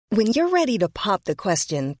When you're ready to pop the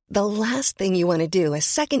question, the last thing you want to do is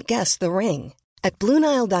second-guess the ring. At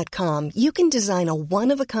BlueNile.com, you can design a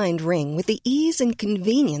one-of-a-kind ring with the ease and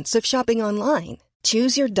convenience of shopping online.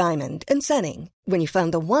 Choose your diamond and setting. When you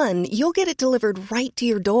find the one, you'll get it delivered right to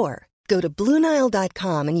your door. Go to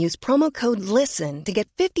BlueNile.com and use promo code LISTEN to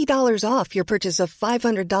get $50 off your purchase of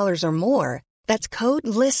 $500 or more. That's code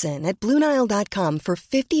LISTEN at BlueNile.com for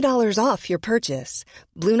 $50 off your purchase.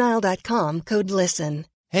 BlueNile.com, code LISTEN.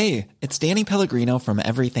 Hey, it's Danny Pellegrino from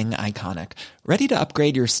Everything Iconic. Ready to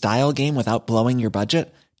upgrade your style game without blowing your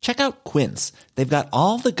budget? Check out Quince. They've got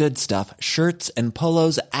all the good stuff, shirts and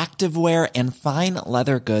polos, activewear, and fine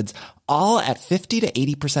leather goods, all at 50 to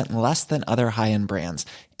 80% less than other high-end brands.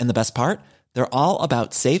 And the best part? They're all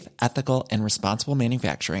about safe, ethical, and responsible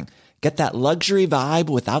manufacturing. Get that luxury vibe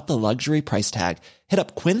without the luxury price tag. Hit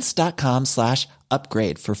up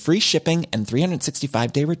quince.com/upgrade for free shipping and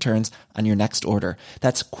 365-day returns on your next order.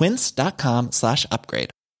 That's quince.com/upgrade.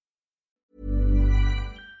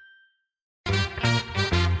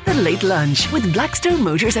 The Late Lunch with Blackstone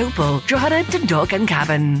Motors Opel, Drogheda to Dundalk and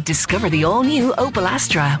Cavan. Discover the all-new Opel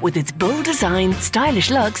Astra with its bold design,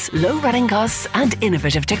 stylish looks, low running costs and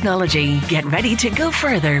innovative technology. Get ready to go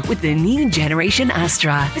further with the new generation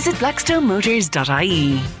Astra. Visit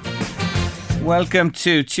blackstonemotors.ie. Welcome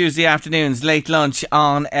to Tuesday afternoon's Late Lunch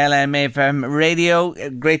on LMFM Radio.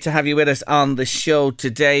 Great to have you with us on the show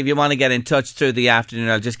today. If you want to get in touch through the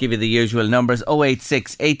afternoon, I'll just give you the usual numbers: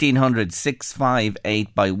 086 1800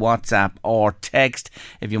 658 by WhatsApp or text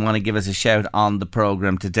if you want to give us a shout on the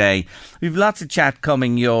programme today. We've lots of chat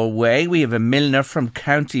coming your way. We have a milliner from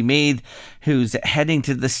County Meath who's heading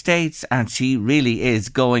to the States, and she really is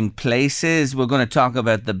going places. We're going to talk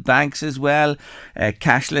about the banks as well.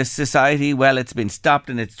 Cashless society, well, it's been stopped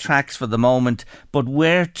in its tracks for the moment, but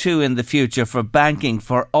where to in the future for banking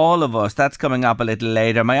for all of us? That's coming up a little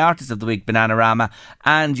later. My Artist of the Week, Bananarama,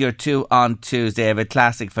 and your two on Tuesday. I have a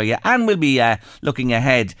classic for you, and we'll be looking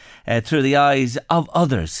ahead through the eyes of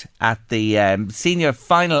others at the senior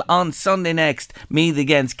final on Sunday next. Meath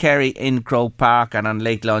against Kerry in Croke Park, and on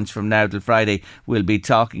Late Lunch from now till Friday we'll be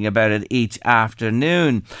talking about it each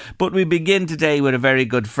afternoon. But we begin today with a very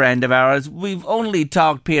good friend of ours. We've only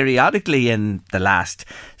talked periodically in the last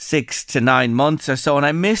 6 to 9 months or so, and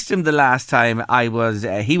I missed him the last time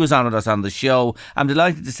he was on with us on the show. I'm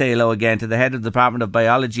delighted to say hello again to the head of the Department of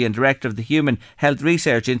Biology and Director of the Human Health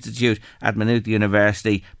Research Institute at Maynooth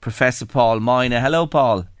University, Professor Paul Moynagh. Hello,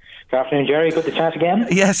 Paul. Good afternoon, Jerry. Good to chat again.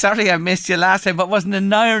 Yeah, sorry I missed you last time, but wasn't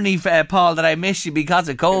an irony, Paul, that I missed you because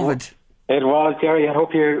of COVID? It was, Jerry. I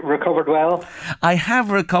hope you recovered well. I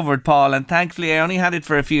have recovered, Paul, and thankfully I only had it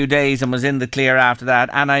for a few days and was in the clear after that,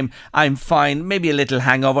 and I'm fine. Maybe a little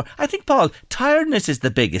hangover. I think, Paul, tiredness is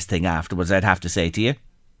the biggest thing afterwards, I'd have to say to you.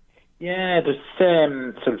 Yeah, there's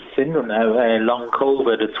sort of syndrome now, long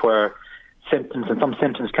COVID. It's where some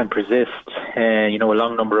symptoms can persist, a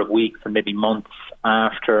long number of weeks and maybe months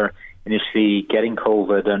after initially getting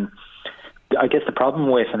COVID. And I guess the problem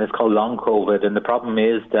with, and it's called long COVID, and the problem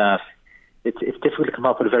is that it's difficult to come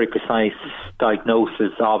up with a very precise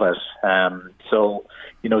diagnosis of it. So,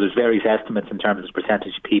 there's various estimates in terms of the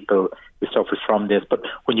percentage of people who suffers from this. But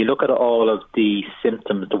when you look at all of the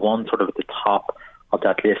symptoms, the one sort of at the top of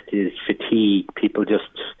that list is fatigue. People just,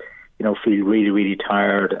 feel really, really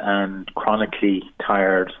tired and chronically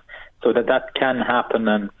tired. So that can happen,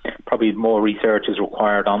 and probably more research is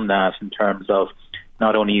required on that in terms of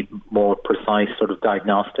not only more precise sort of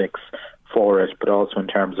diagnostics for it, but also in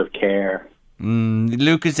terms of care.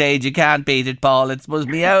 Lucas age, you can't beat it, Paul. It was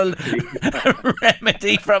my old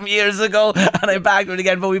remedy from years ago, and I bagged it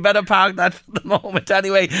again, but we better park that for the moment.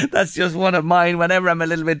 Anyway, that's just one of mine. Whenever I'm a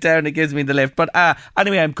little bit down, it gives me the lift. But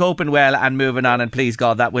anyway, I'm coping well and moving on, and please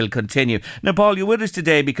God, that will continue. Now, Paul, you're with us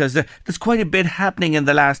today because there's quite a bit happening in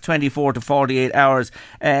the last 24 to 48 hours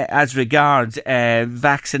as regards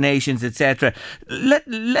vaccinations, etc.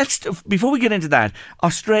 Let's, before we get into that,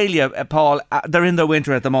 Australia, Paul, they're in their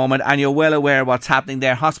winter at the moment, and you're well aware what's happening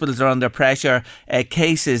there. Hospitals are under pressure,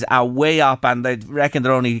 cases are way up, and they reckon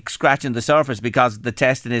they're only scratching the surface because the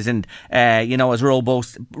testing isn't as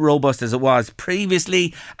robust as it was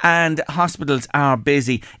previously, and hospitals are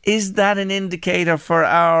busy. Is that an indicator for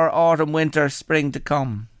our autumn, winter, spring to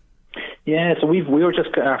come? Yeah, so we were just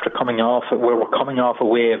after coming off a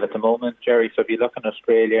wave at the moment, Jerry. So if you look in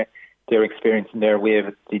Australia, they're experiencing their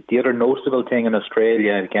wave. The other noticeable thing in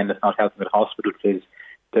Australia, again, that's not helping with hospitals, is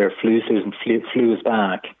their flu season. Flu is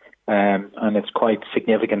back, and it's quite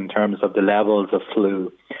significant in terms of the levels of flu.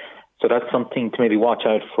 So that's something to maybe watch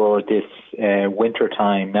out for this winter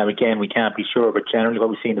time. Now, again, we can't be sure, but generally what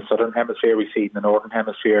we see in the southern hemisphere, we see in the northern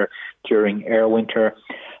hemisphere during air winter.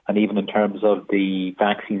 And even in terms of the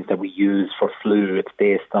vaccines that we use for flu, it's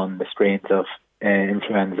based on the strains of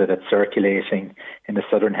influenza that's circulating in the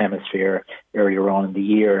southern hemisphere earlier on in the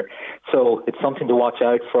year. So it's something to watch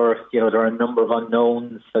out for. There are a number of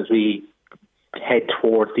unknowns as we head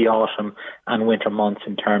towards the autumn and winter months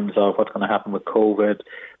in terms of what's going to happen with COVID,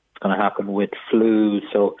 what's going to happen with flu.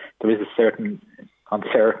 So there is a certain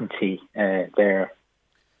uncertainty there.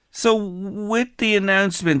 So with the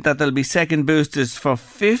announcement that there'll be second boosters for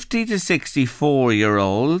 50 to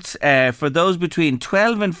 64-year-olds, for those between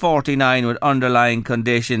 12 and 49 with underlying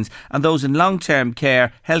conditions, and those in long-term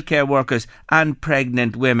care, healthcare workers and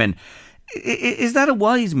pregnant women, is that a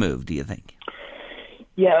wise move, do you think?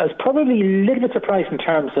 Yeah, I was probably a little bit surprised in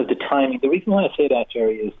terms of the timing. The reason why I say that,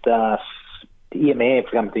 Jerry, is that the EMA, for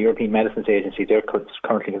example, the European Medicines Agency, they're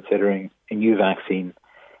currently considering a new vaccine.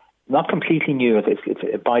 Not completely new, it's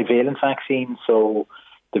a bivalent vaccine. So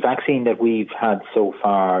the vaccine that we've had so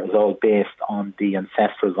far is all based on the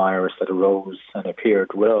ancestral virus that arose and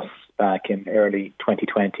appeared with us back in early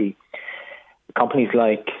 2020. Companies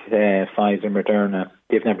like Pfizer, Moderna,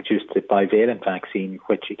 they've now produced a bivalent vaccine,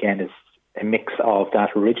 which again is a mix of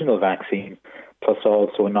that original vaccine plus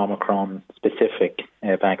also an Omicron-specific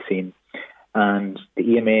vaccine. And the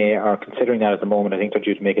EMA are considering that at the moment. I think they're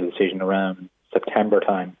due to make a decision around September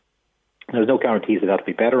time. There's no guarantees that that'll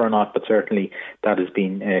be better or not, but certainly that has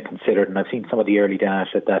been considered. And I've seen some of the early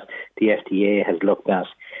data that the FDA has looked at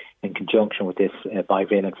in conjunction with this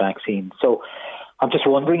bivalent vaccine. So I'm just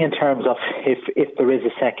wondering in terms of if there is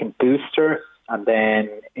a second booster and then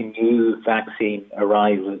a new vaccine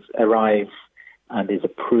arrives and is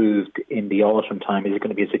approved in the autumn time, is it going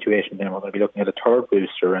to be a situation then we're going to be looking at a third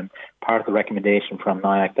booster? And part of the recommendation from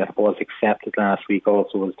NIAC that was accepted last week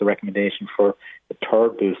also was the recommendation for the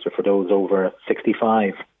third booster for those over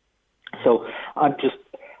 65. So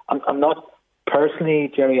I'm not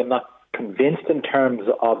personally, Jerry, I'm not convinced in terms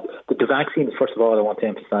of the vaccines. First of all, I want to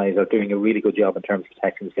emphasise are doing a really good job in terms of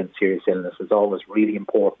protecting against serious illness. It's always really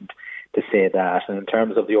important to say that. And in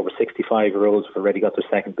terms of the over 65-year-olds who've already got their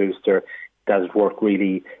second booster, that has worked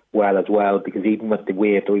really well as well, because even with the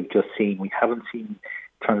wave that we've just seen, we haven't seen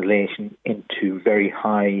translation into very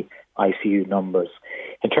high ICU numbers.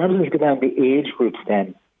 In terms of the age groups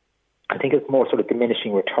then, I think it's more sort of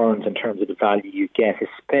diminishing returns in terms of the value you get,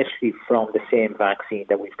 especially from the same vaccine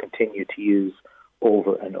that we've continued to use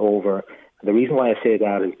over and over. And the reason why I say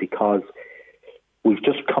that is because we've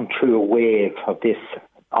just come through a wave of this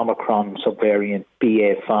Omicron subvariant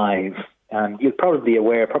BA.5, and you're probably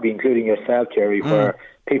aware, probably including yourself, Jerry, where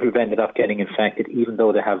people have ended up getting infected even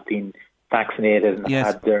though they have been vaccinated and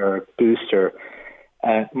had their booster.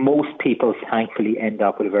 Most people, thankfully, end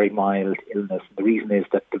up with a very mild illness. The reason is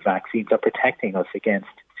that the vaccines are protecting us against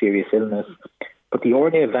serious illness. But the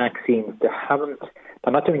RNA vaccines,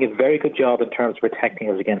 they're not doing a very good job in terms of protecting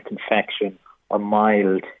us against infection or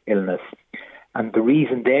mild illness. And the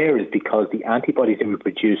reason there is because the antibodies that we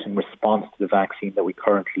produce in response to the vaccine that we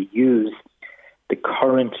currently use, the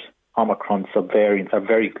current Omicron subvariants are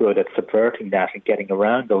very good at subverting that and getting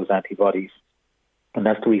around those antibodies. And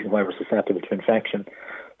that's the reason why we're susceptible to infection.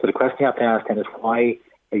 So the question you have to ask then is, why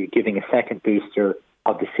are you giving a second booster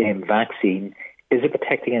of the same vaccine? Is it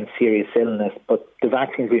protecting against serious illness? But the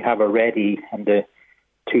vaccines we have already, and the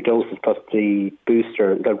 2 doses plus the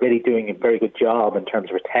booster, they're really doing a very good job in terms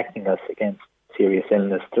of protecting us against serious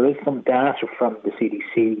illness. There is some data from the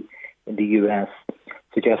CDC in the US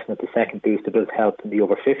suggesting that the second booster does help in the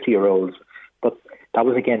over 50-year-olds, but that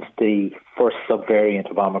was against the first subvariant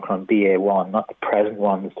of Omicron, BA.1, not the present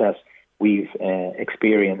ones that we've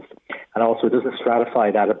experienced. And also it doesn't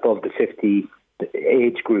stratify that above the 50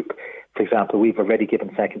 age group. For example, we've already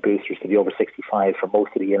given second boosters to the over 65 for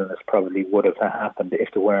most of the illness probably would have happened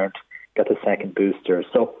if they weren't got the second booster.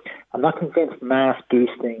 So I'm not convinced mass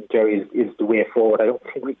boosting, Jerry, is the way forward. I don't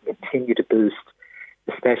think we can continue to boost,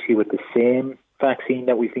 especially with the same vaccine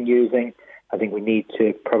that we've been using. I think we need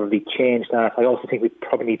to probably change that. I also think we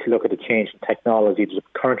probably need to look at a change in technology. There's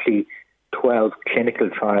currently 12 clinical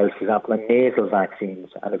trials, for example, on nasal vaccines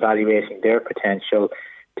and evaluating their potential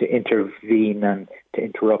to intervene and to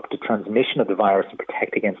interrupt the transmission of the virus and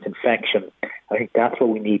protect against infection. I think that's what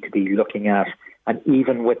we need to be looking at. And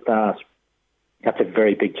even with that, that's a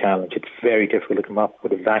very big challenge. It's very difficult to come up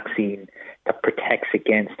with a vaccine that protects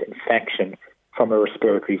against infection from a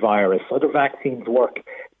respiratory virus. Other vaccines work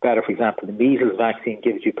better. For example, the measles vaccine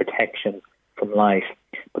gives you protection from life.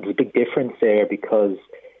 But there's a big difference there because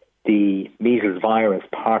the measles virus,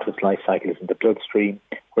 part of its life cycle is in the bloodstream,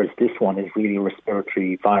 whereas this one is really a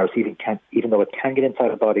respiratory virus. Even though it can get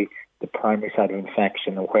inside the body, the primary site of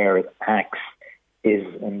infection and where it acts is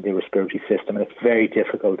in the respiratory system, and it's very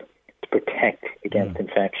difficult to protect against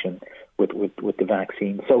infection with the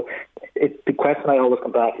vaccine. So the question I always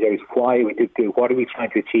come back to there is why we do what are we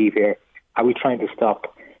trying to achieve here? Are we trying to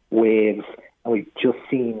stop waves? And we've just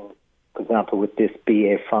seen, for example, with this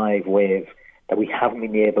BA5 wave, that we haven't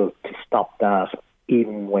been able to stop that,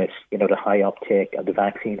 even with the high uptake of the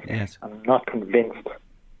vaccines. Yes. I'm not convinced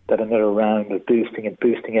that another round of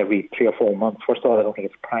boosting every 3 or 4 months. First of all, I don't think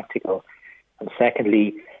it's practical. And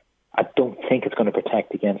secondly, I don't think it's going to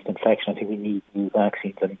protect against infection. I think we need new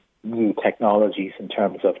vaccines and new technologies in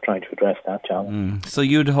terms of trying to address that challenge. So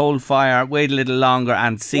you'd hold fire, wait a little longer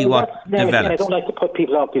and see what develops. Again, I don't like to put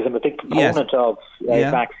people off because I'm a big proponent of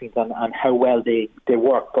vaccines and how well they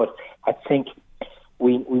work. But I think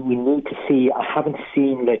we need to see, I haven't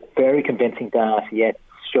seen very convincing data yet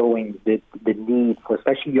showing the need for,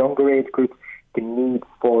 especially younger age groups, the need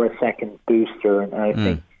for a second booster. And I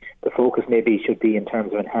think the focus maybe should be in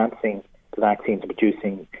terms of enhancing the vaccines and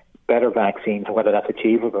producing better vaccines, and whether that's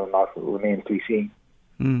achievable or not remains to be seen.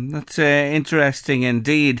 That's interesting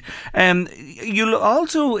indeed. You'll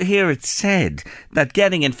also hear it said that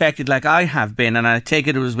getting infected, like I have been, and I take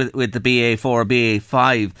it was with the BA4 or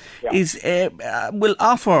BA5, is will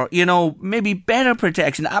offer, maybe better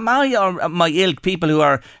protection. Am I or my ilk, people who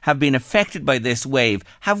have been affected by this wave,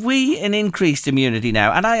 have we an increased immunity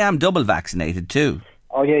now? And I am double vaccinated too.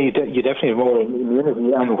 Oh yeah, you definitely have more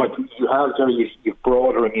immunity, and what you have there, you've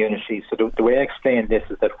broader immunity. So the way I explain this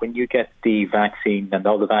is that when you get the vaccine, and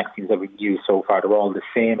all the vaccines that we've used so far, they're all the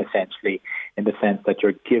same essentially, in the sense that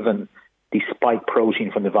you're given the spike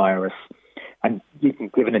protein from the virus, and you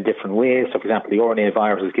can give it in different ways. So for example, the RNA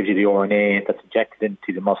viruses gives you the RNA that's injected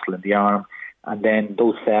into the muscle in the arm, and then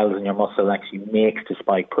those cells in your muscle actually makes the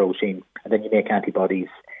spike protein, and then you make antibodies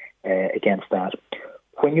against that.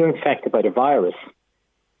 When you're infected by the virus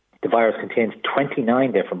contains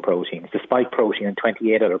 29 different proteins, the spike protein and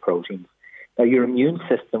 28 other proteins. Now, your immune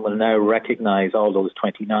system will now recognize all those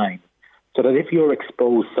 29, so that if you're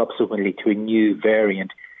exposed subsequently to a new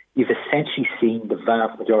variant, you've essentially seen the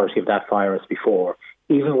vast majority of that virus before.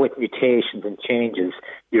 Even with mutations and changes,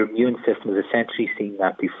 your immune system has essentially seen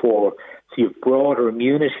that before. So you've broader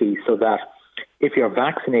immunity, so that if you're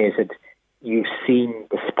vaccinated, you've seen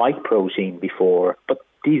the spike protein before, but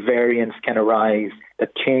these variants can arise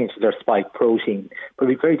that change their spike protein, but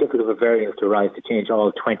it'll be very difficult for variants to arise to change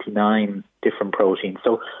all 29 different proteins.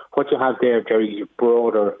 So what you have there, Jerry, is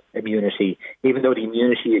broader immunity, even though the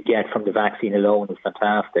immunity you get from the vaccine alone is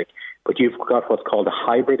fantastic, but you've got what's called a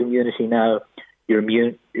hybrid immunity now. Your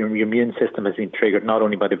immune system has been triggered not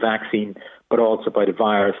only by the vaccine, but also by the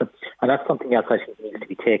virus. And that's something else I think needs to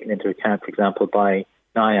be taken into account, for example, by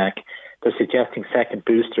NIAC. They're suggesting second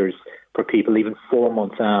boosters for people even 4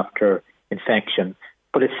 months after infection.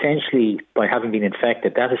 But essentially, by having been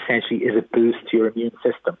infected, that essentially is a boost to your immune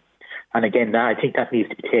system. And again, I think that needs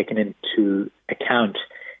to be taken into account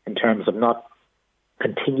in terms of not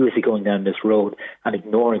continuously going down this road and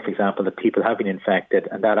ignoring, for example, that people have been infected,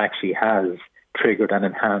 and that actually has triggered and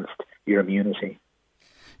enhanced your immunity.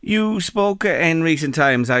 You spoke in recent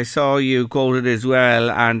times, I saw you quoted as well,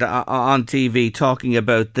 and on TV talking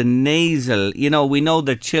about the nasal. We know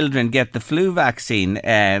that children get the flu vaccine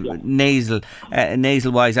nasal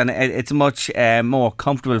wise, and it's much more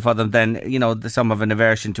comfortable for them than, some of an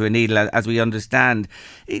aversion to a needle, as we understand.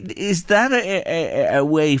 Is that a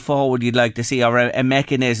way forward you'd like to see, or a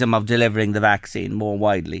mechanism of delivering the vaccine more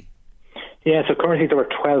widely? Yeah, so currently there are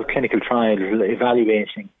 12 clinical trials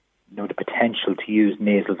evaluating the potential to use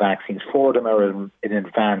nasal vaccines. 4 of them are in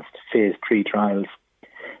advanced phase 3 trials.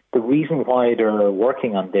 The reason why they're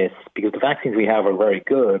working on this, because the vaccines we have are very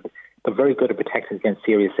good. They're very good at protecting against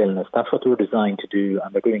serious illness. That's what they were designed to do,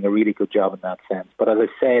 and they're doing a really good job in that sense. But as I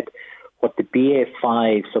said, what the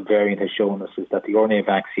BA5 subvariant has shown us is that the RNA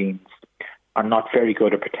vaccines are not very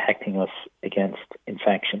good at protecting us against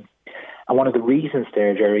infection. And one of the reasons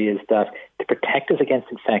there, Jerry, is that to protect us against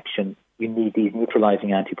infection, you need these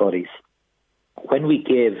neutralizing antibodies. When we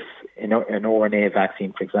give an RNA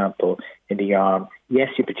vaccine, for example, in the arm, yes,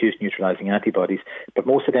 you produce neutralizing antibodies, but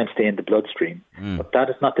most of them stay in the bloodstream. But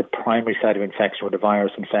that is not the primary site of infection where the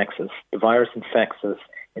virus infects us. The virus infects us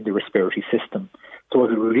in the respiratory system. So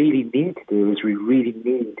what we really need to do is we really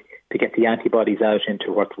need to get the antibodies out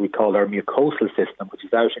into what we call our mucosal system, which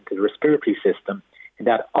is out into the respiratory system, in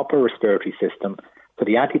that upper respiratory system. So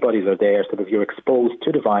the antibodies are there, so that if you're exposed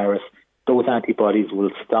to the virus, those antibodies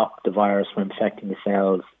will stop the virus from infecting the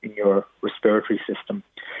cells in your respiratory system.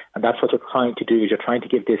 And that's what you're trying to do, is you're trying to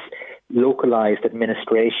give this localized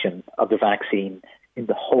administration of the vaccine in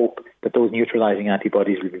the hope that those neutralizing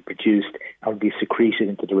antibodies will be produced and will be secreted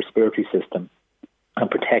into the respiratory system. and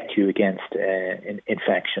protect you against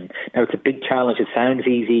infection. Now, it's a big challenge. It sounds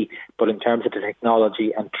easy, but in terms of the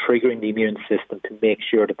technology and triggering the immune system to make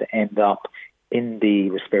sure that they end up in the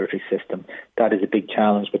respiratory system, that is a big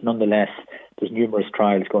challenge. But nonetheless, there's numerous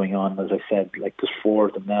trials going on. As I said, like there's 4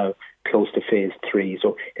 of them now, close to phase 3.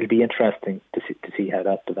 So it'll be interesting to see how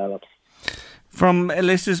that develops. From a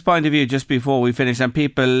listener's point of view, just before we finish, and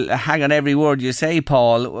people hang on every word you say,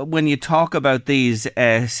 Paul, when you talk about these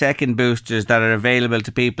second boosters that are available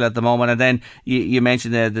to people at the moment, and then you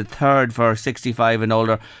mentioned the third for 65 and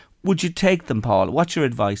older, would you take them, Paul? What's your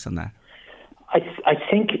advice on that? I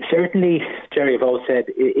think certainly, Jerry, I've always said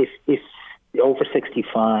if over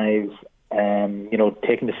 65,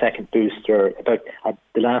 taking the second booster,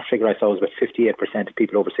 the last figure I saw was about 58% of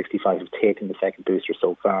people over 65 have taken the second booster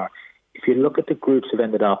so far. If you look at the groups who've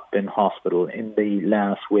ended up in hospital in the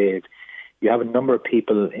last wave, you have a number of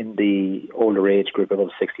people in the older age group above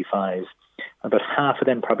 65. About half of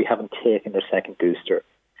them probably haven't taken their second booster.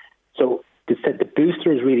 So the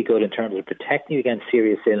booster is really good in terms of protecting you against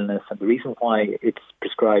serious illness. And the reason why it's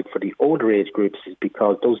prescribed for the older age groups is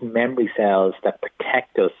because those memory cells that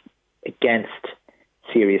protect us against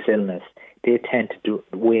serious illness, they tend to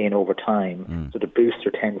wane over time. So the booster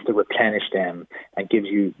tends to replenish them and gives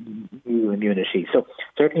you new immunity. So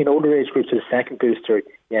certainly in older age groups, the second booster,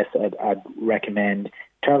 yes, I'd recommend.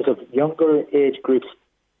 In terms of younger age groups,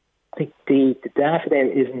 I think the data there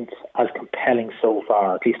isn't as compelling so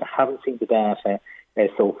far. At least I haven't seen the data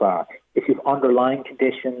so far. If you have underlying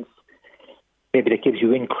conditions, maybe that gives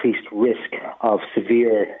you increased risk of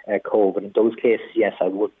severe COVID. In those cases, yes, I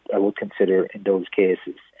would consider in those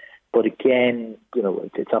cases. But again,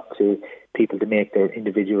 it's up to people to make their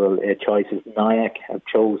individual choices. NIAC have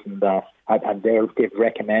chosen that, and they've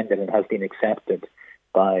recommended and has been accepted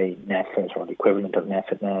by NPHET, or the equivalent of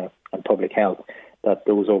NPHET now, and Public Health, that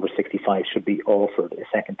those over 65 should be offered a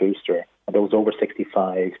second booster, and those over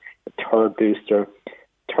 65, a third booster.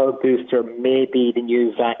 Third booster may be the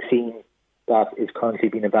new vaccine that is currently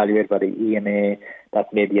being evaluated by the EMA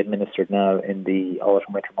that may be administered now in the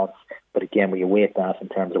autumn-winter months. But again, we await that in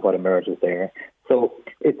terms of what emerges there. So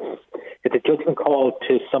it's a judgment call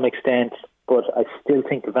to some extent, but I still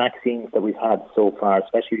think the vaccines that we've had so far,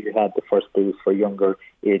 especially if you had the first boost for younger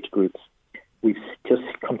age groups, we've just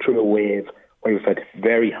come through a wave where we've had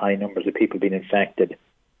very high numbers of people being infected,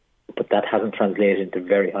 but that hasn't translated into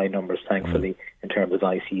very high numbers, thankfully, in terms of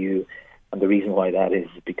ICU. And the reason why that is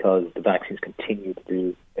because the vaccines continue to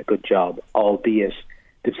do a good job, albeit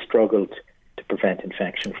they've struggled to prevent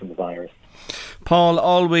infection from the virus. Paul,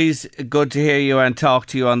 always good to hear you and talk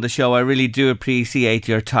to you on the show. I really do appreciate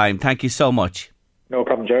your time. Thank you so much. No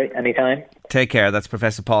problem, Jerry. Anytime. Take care. That's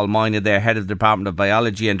Professor Paul Moynagh there, Head of the Department of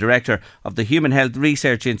Biology and Director of the Human Health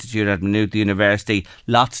Research Institute at Maynooth University.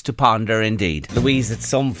 Lots to ponder indeed. Louise, it's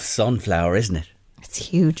some sunflower, isn't it? It's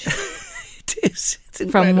huge. It is. It's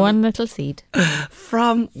incredible. From one little seed.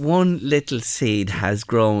 From one little seed has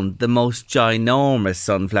grown the most ginormous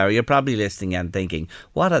sunflower. You're probably listening and thinking,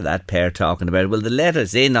 what are that pair talking about? Well, they let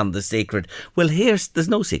us in on the secret. Well, there's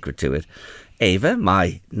no secret to it. Ava,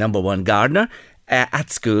 my number one gardener, at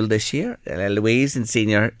school this year, Louise and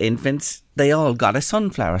senior infants, they all got a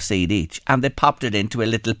sunflower seed each, and they popped it into a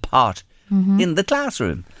little pot in the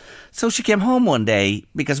classroom. So she came home one day,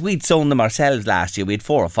 because we'd sown them ourselves last year. We had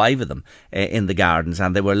 4 or 5 of them in the gardens,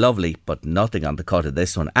 and they were lovely, but nothing on the cut of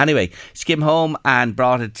this one. Anyway, she came home and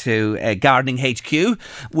brought it to Gardening HQ,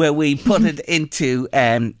 where we put it into,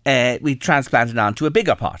 we transplanted it onto a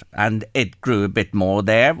bigger pot, and it grew a bit more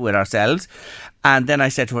there with ourselves. And then I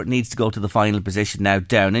said to her, it needs to go to the final position now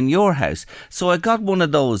down in your house. So I got one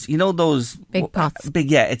of those, those big pots.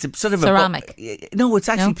 It's a sort of ceramic. No, it's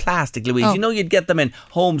actually plastic, Louise. Oh. You'd get them in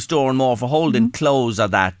Home Store and more for holding clothes or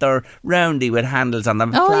that. They're roundy with handles on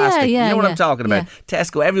them. Plastic. Yeah, you know what I'm talking about? Yeah.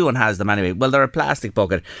 Tesco, everyone has them anyway. Well, they're a plastic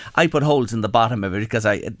bucket. I put holes in the bottom of it because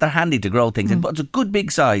they're handy to grow things in, but it's a good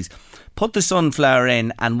big size. Put the sunflower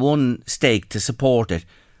in and one stake to support it.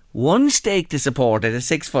 One stake to support it, a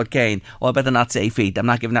 6-foot cane. Oh, I better not say feet. I'm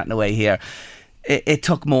not giving that away here. It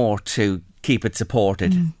took more to keep it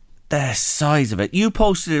supported. The size of it. You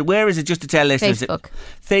posted it. Where is it, just to tell listeners? Facebook.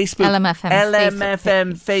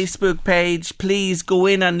 LMFM Facebook page. Please go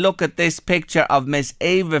in and look at this picture of Miss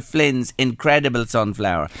Ava Flynn's incredible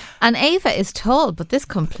sunflower. And Ava is tall, but this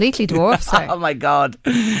completely dwarfs her. Oh my God.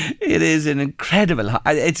 It is an incredible...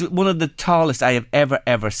 It's one of the tallest I have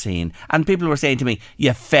ever seen. And people were saying to me,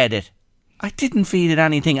 you fed it. I didn't feed it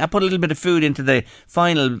anything. I put a little bit of food into the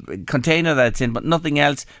final container that it's in, but nothing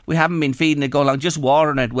else. We haven't been feeding it go along, just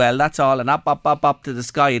watering it well, that's all. And up to the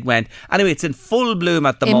sky it went. Anyway, it's in full bloom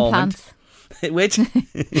at the moment. Which?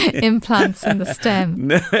 Implants in the stem.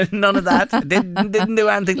 None of that. Didn't do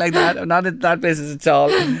anything like that. Not in that business at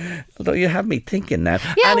all. Although you have me thinking now.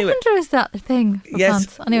 Yeah, anyway, I wonder, is that the thing for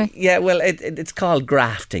plants? Anyway. Yeah, well, it's called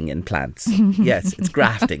grafting in plants. Yes, it's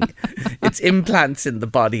grafting. It's implants in the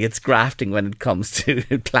body. It's grafting when it comes to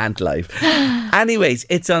plant life. Anyways,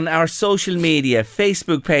 it's on our social media,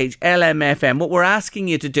 Facebook page, LMFM. What we're asking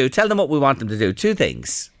you to do, tell them what we want them to do. 2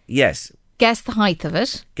 things. Yes. Guess the height of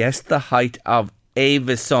it. Guess the height of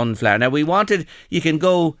Ava's sunflower. Now, you can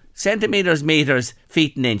go centimetres, metres,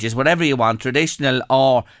 feet and inches, whatever you want, traditional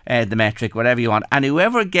or the metric, whatever you want. And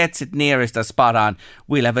whoever gets it nearest or spot on,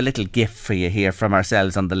 we'll have a little gift for you here from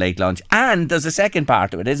ourselves on the Late Lunch. And there's a second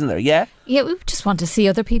part to it, isn't there? Yeah? Yeah, we just want to see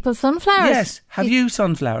other people's sunflowers. Yes. Have you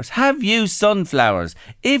sunflowers? Have you sunflowers?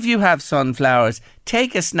 If you have sunflowers,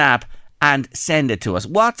 take a snap and send it to us.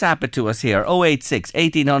 WhatsApp it to us here, 086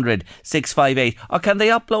 1800 658. Or can they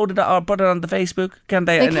upload it or put it on the Facebook? Can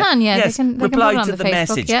they? They can, yeah. Yes, they can reply put it on to the Facebook,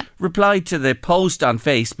 message. Yeah. Reply to the post on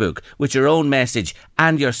Facebook with your own message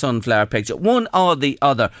and your sunflower picture. One or the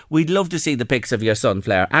other. We'd love to see the pics of your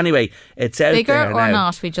sunflower. Anyway, it's out Bigger there now. or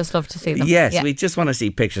not, we just love to see them. Yes, yeah. we just want to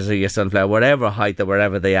see pictures of your sunflower, whatever height or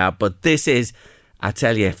wherever they are. But this is, I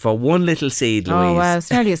tell you, for one little seed, Louise. Oh, wow,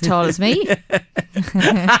 it's nearly as tall as me.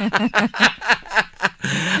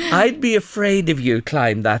 I'd be afraid if you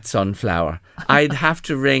climbed that sunflower. I'd have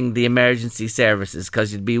to ring the emergency services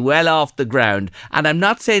because you'd be well off the ground. And I'm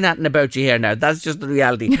not saying nothing about you here now. That's just the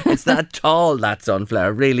reality. It's that tall, that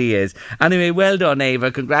sunflower. Really is. Anyway, well done,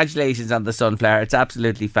 Ava. Congratulations on the sunflower. It's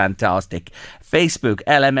absolutely fantastic. Facebook,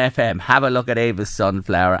 LMFM. Have a look at Ava's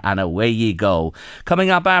sunflower and away you go.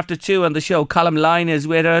 Coming up after 2 on the show, Colm Lyne is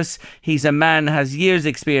with us. He's a man who has years'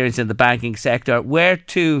 experience in the banking sector. Where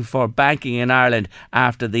to for banking in Ireland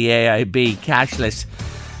after the AIB cashless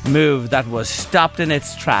move that was stopped in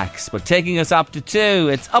its tracks. But taking us up to 2,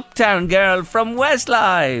 it's Uptown Girl from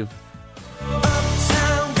Westlife.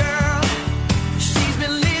 Uptown girl, she's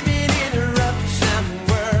been living in her uptown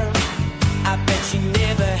world. I bet she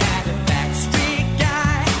never had a backstreet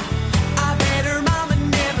guy. I bet her mama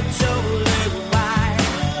never told her why.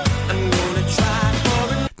 I'm gonna try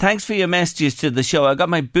for her. Thanks for your messages to the show. I got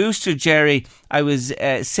my booster, Jerry. I was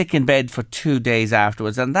sick in bed for 2 days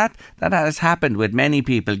afterwards, and that has happened with many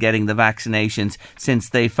people getting the vaccinations since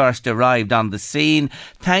they first arrived on the scene.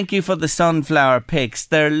 Thank you for the sunflower pics.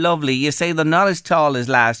 They're lovely. You say they're not as tall as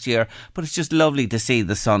last year, but it's just lovely to see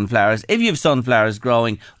the sunflowers. If you have sunflowers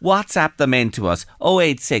growing, WhatsApp them in to us,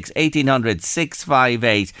 086 1800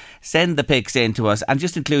 658. Send the pics in to us and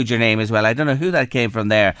just include your name as well. I don't know who that came from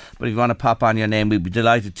there, but if you want to pop on your name, we'd be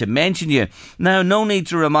delighted to mention you. Now, no need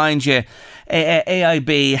to remind you,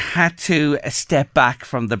 AIB had to step back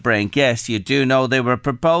from the brink. Yes, you do know they were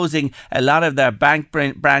proposing a lot of their bank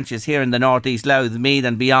branches here in the North East, Louth, Meath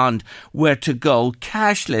and beyond were to go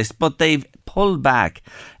cashless, but they've pulled back.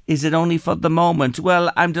 Is it only for the moment?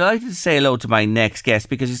 Well, I'm delighted to say hello to my next guest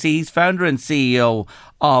because you see he's founder and CEO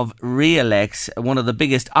of Realex, one of the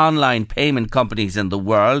biggest online payment companies in the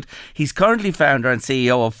world. He's currently founder and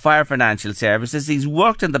CEO of Fire Financial Services. He's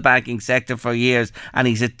worked in the banking sector for years and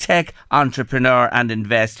he's a tech entrepreneur and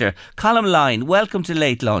investor. Colm Lyne, welcome to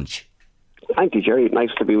Late Lunch. Thank you, Jerry. Nice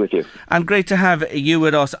to be with you. And great to have you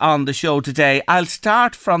with us on the show today. I'll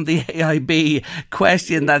start from the AIB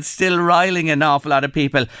question that's still riling an awful lot of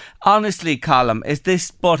people. Honestly, Colm, is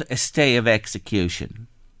this but a stay of execution?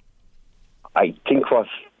 I think what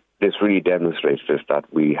this really demonstrates is that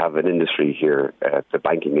we have an industry here, the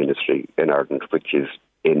banking industry in Ireland, which is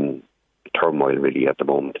in turmoil really at the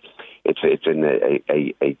moment. It's in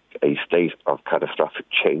a state of catastrophic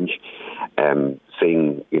change.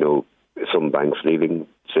 Seeing, some banks leaving,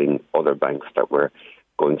 seeing other banks that were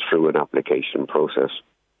going through an application process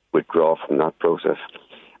withdraw from that process,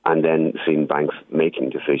 and then seeing banks making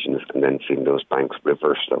decisions and then seeing those banks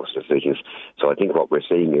reverse those decisions. So I think what we're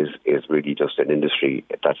seeing is really just an industry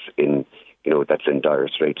that's in dire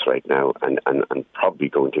straits right now and probably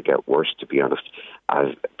going to get worse, to be honest,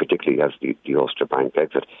 particularly as the Ulster Bank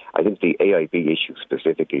exit. I think the AIB issue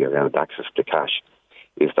specifically around access to cash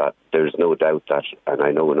is that there's no doubt that, and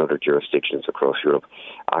I know in other jurisdictions across Europe,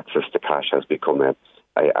 access to cash has become a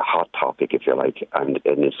hot topic, if you like, and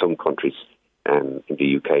in some countries, in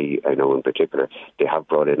the UK, I know in particular, they have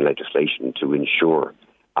brought in legislation to ensure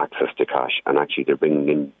access to cash, and actually they're bringing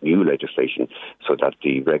in new legislation so that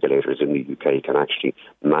the regulators in the UK can actually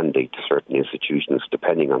mandate to certain institutions,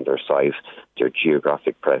 depending on their size, their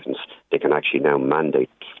geographic presence, they can actually now mandate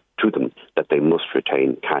to them that they must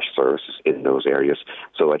retain cash services in those areas.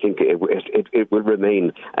 So I think it will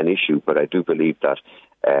remain an issue, but I do believe that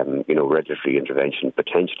regulatory intervention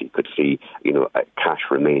potentially could see, cash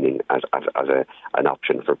remaining as an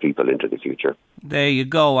option for people into the future. There you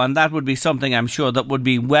go, and that would be something I'm sure that would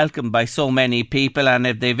be welcomed by so many people, and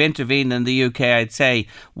if they've intervened in the UK, I'd say,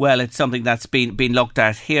 well, it's something that's been looked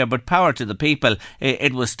at here, but power to the people.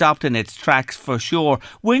 It was stopped in its tracks for sure.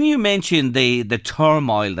 When you mentioned the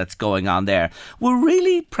turmoil that's going on there, we're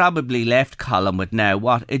really probably left, Colin, with now,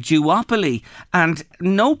 what, a duopoly and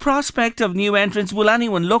no prospect of new entrants. Will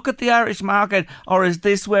anyone look at the Irish market, or is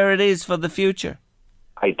this where it is for the future?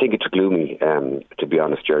 I think it's gloomy, to be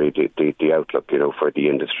honest, Jerry, the outlook, for the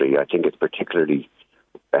industry. I think it's particularly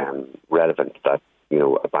relevant that,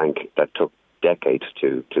 a bank that took decades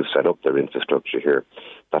to set up their infrastructure here,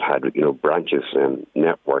 that had, branches and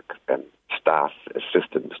network and staff,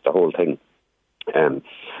 systems, the whole thing,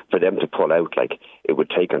 for them to pull out, it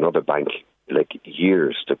would take another bank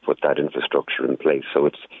years to put that infrastructure in place. So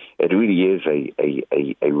it really is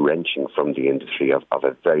a wrenching from the industry of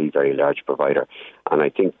a very, very large provider. And I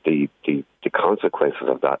think the consequences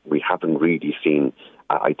of that we haven't really seen,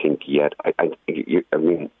 I think, yet. I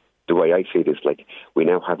mean, the way I see it is we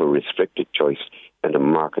now have a restricted choice in a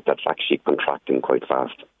market that's actually contracting quite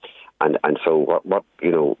fast. And so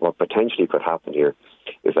what potentially could happen here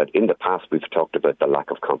is that in the past we've talked about the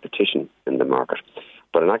lack of competition in the market.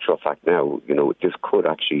 But in actual fact now, this could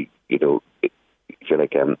actually,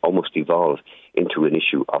 almost evolve into an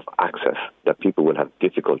issue of access, that people will have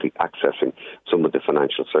difficulty accessing some of the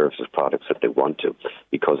financial services products that they want to,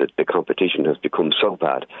 because the competition has become so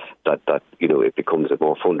bad that it becomes a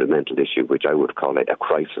more fundamental issue, which I would call a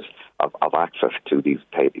crisis of access to these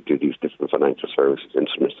different financial services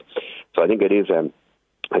instruments. So I think it is.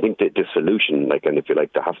 I think that the solution, and if you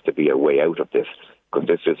like, there has to be a way out of this, because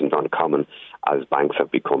this isn't uncommon as banks have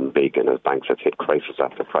become big and as banks have hit crisis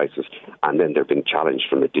after crisis, and then they're being challenged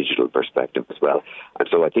from a digital perspective as well. And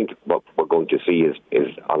so I think what we're going to see is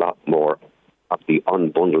a lot more of the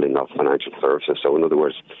unbundling of financial services. So in other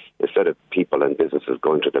words, instead of people and businesses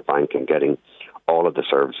going to the bank and getting all of the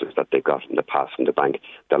services that they got in the past from the bank,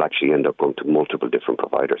 they'll actually end up going to multiple different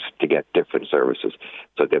providers to get different services.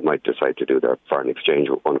 So they might decide to do their foreign exchange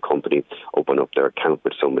with one company, open up their account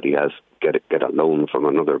with somebody else, get a loan from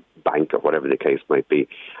another bank or whatever the case might be.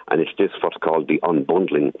 And it's this what's called the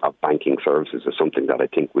unbundling of banking services is something that I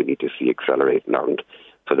think we need to see accelerate in Ireland,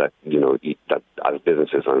 so that, that as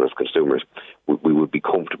businesses and as consumers, we would be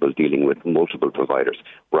comfortable dealing with multiple providers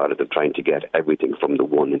rather than trying to get everything from the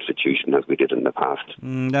one institution as we did in the past.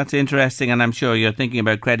 That's interesting, and I'm sure you're thinking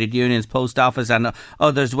about credit unions, post office and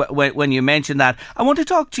others when you mention that. I want to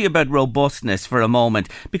talk to you about robustness for a moment,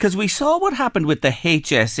 because we saw what happened with the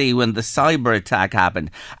HSE when the cyber attack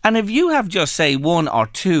happened. And if you have just, say, one or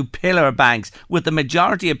two pillar banks with the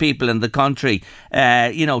majority of people in the country,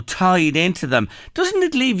 tied into them, doesn't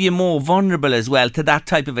it leave you more vulnerable as well to that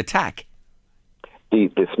type of attack?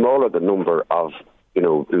 The smaller the number of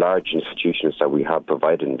large institutions that we have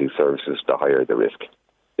providing these services, the higher the risk.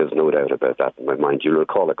 There's no doubt about that in my mind. You'll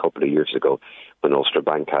recall a couple of years ago when Ulster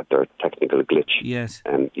Bank had their technical glitch. Yes.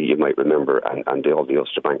 And you might remember, and all the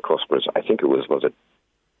Ulster Bank customers, I think it was it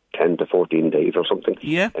 10 to 14 days or something?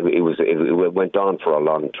 Yeah. It went on for a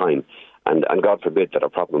long time. And God forbid that a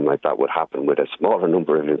problem like that would happen with a smaller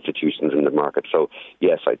number of institutions in the market. So,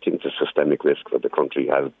 yes, I think the systemic risk for the country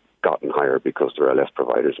has gotten higher because there are less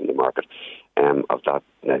providers in the market of that.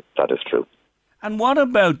 That is true. And what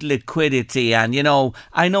about liquidity? And,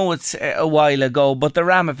 I know it's a while ago, but the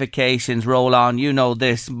ramifications roll on. You know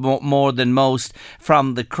this more than most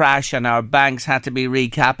from the crash, and our banks had to be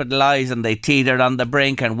recapitalised and they teetered on the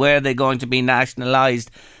brink, and were they going to be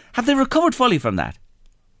nationalised? Have they recovered fully from that?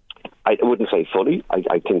 I wouldn't say fully.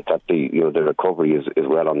 I think that the recovery is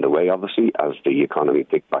well on the way, obviously, as the economy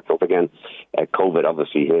picked back up again. COVID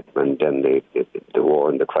obviously hit, and then the war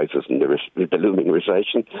and the crisis and the looming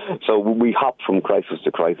recession. So we hop from crisis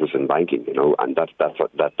to crisis in banking, and that's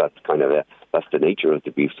kind of that's the nature of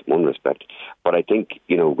the beast in one respect. But I think,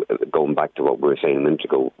 going back to what we were saying a minute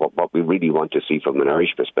ago, what we really want to see from an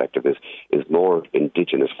Irish perspective is more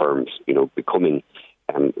indigenous firms, becoming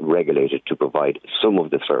regulated to provide some of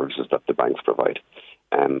the services that the banks provide.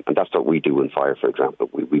 And that's what we do in Fire, for example.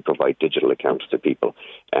 We provide digital accounts to people,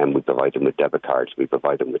 and we provide them with debit cards, we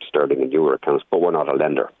provide them with sterling and euro accounts, but we're not a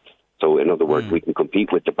lender. So in other words, we can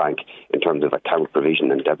compete with the bank in terms of account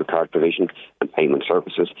provision and debit card provision and payment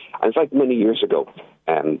services. And it's like many years ago,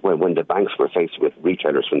 when the banks were faced with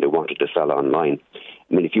retailers when they wanted to sell online.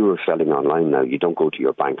 I mean, if you were selling online now, you don't go to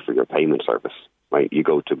your bank for your payment service, right? You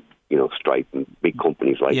go to Stripe and big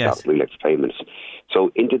companies like Yes. that, Relax Payments.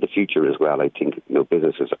 So into the future as well, I think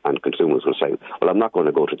businesses and consumers will say, well, I'm not going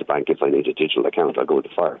to go to the bank if I need a digital account. I'll go to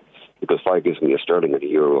Fire, because Fire gives me a sterling and a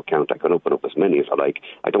euro account. I can open up as many as I like.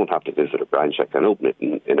 I don't have to visit a branch. I can open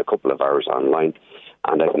it in a couple of hours online,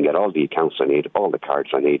 and I can get all the accounts I need, all the cards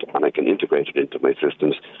I need, and I can integrate it into my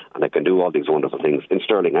systems, and I can do all these wonderful things in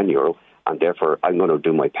sterling and euro, and therefore I'm going to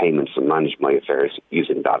do my payments and manage my affairs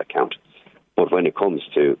using that account. But when it comes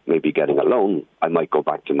to maybe getting a loan, I might go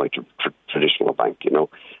back to my traditional bank,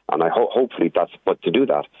 and I hopefully that's. But to do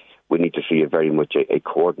that, we need to see a very much a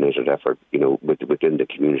coordinated effort, within the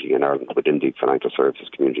community in Ireland, within the financial services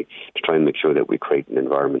community, to try and make sure that we create an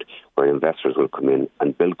environment where investors will come in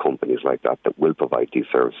and build companies like that will provide these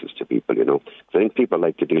services to people. So I think people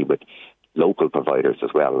like to deal with local providers as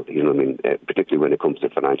well, particularly when it comes to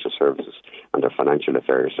financial services and their financial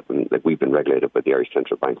affairs. And, we've been regulated by the Irish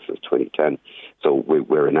Central Bank since 2010, so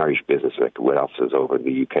we're an Irish business with offices over in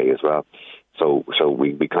the UK as well. So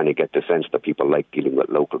we kind of get the sense that people like dealing with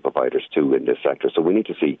local providers too in this sector. So we need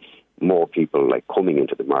to see more people coming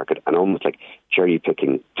into the market and almost cherry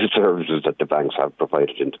picking the services that the banks have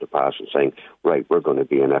provided into the past and saying, right, we're going to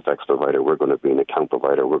be an FX provider, we're going to be an account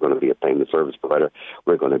provider, we're going to be a payment service provider,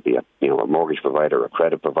 we're going to be a mortgage provider, a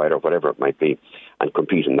credit provider, whatever it might be, and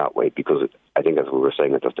compete in that way. Because I think, as we were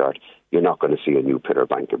saying at the start, you're not going to see a new pillar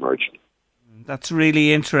bank emerge. That's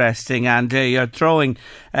really interesting, and you're throwing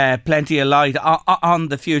plenty of light on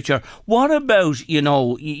the future. What about,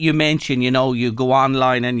 you mentioned, you go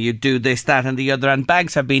online and you do this, that and the other, and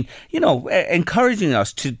banks have been, encouraging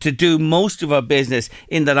us to do most of our business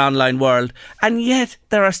in that online world, and yet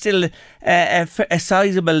there are still a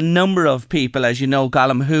sizable number of people, as you know,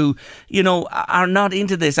 Gollum, who, are not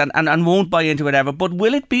into this and won't buy into whatever. But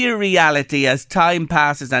will it be a reality as time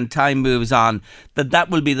passes and time moves on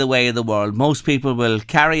that will be the way of the world? Most people will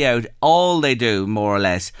carry out all they do, more or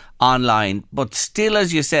less, online. But still,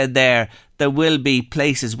 as you said there will be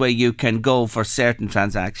places where you can go for certain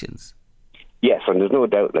transactions. Yes, and there's no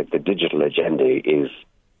doubt, the digital agenda is,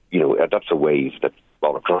 that's a wave that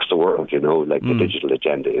all across the world, the digital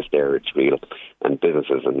agenda is there, it's real, and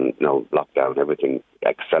businesses and lockdown, everything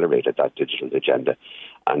accelerated that digital agenda,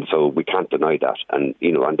 and so we can't deny that, and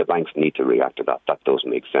and the banks need to react to that. That does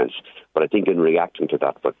make sense, but I think in reacting to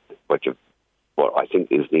that, what I think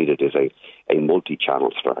is needed is a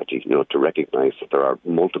multi-channel strategy, to recognise that there are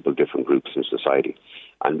multiple different groups in society,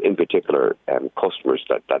 and in particular customers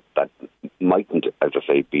that mightn't, as I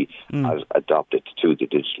say, be as adopted to the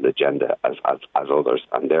digital agenda as others,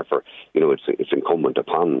 and therefore, it's incumbent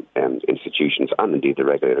upon institutions and indeed the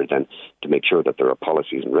regulator then to make sure that there are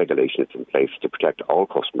policies and regulations in place to protect all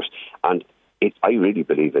customers. And I really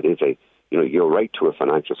believe it is your right to a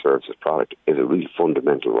financial services product is a really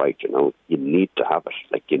fundamental right. You need to have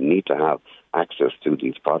it. You need to have access to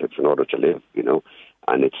these products in order to live.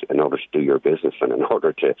 And it's in order to do your business and in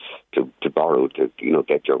order to borrow, to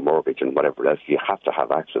get your mortgage and whatever else. You have to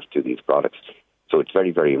have access to these products. So it's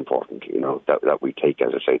very, very important, that we take,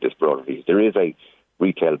 as I say, this broader view. There is a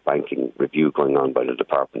retail banking review going on by the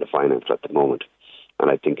Department of Finance at the moment, and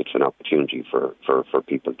I think it's an opportunity for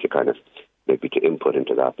people to kind of maybe to input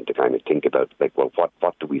into that and to kind of think about,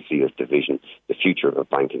 what do we see as the vision, the future of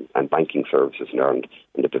banking and banking services in Ireland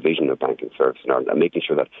and the division of banking services in Ireland, and making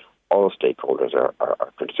sure that all stakeholders are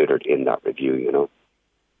considered in that review,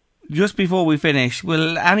 Just before we finish,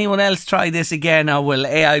 will anyone else try this again, or will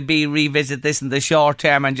AIB revisit this in the short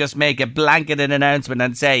term and just make a blanketed announcement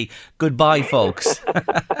and say, goodbye, folks?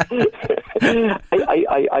 I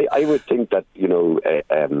would think that,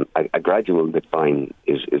 a gradual decline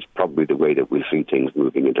is probably the way that we'll see things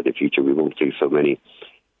moving into the future. We won't see so many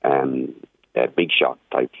big shock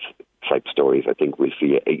type stories. I think we'll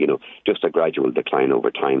see, just a gradual decline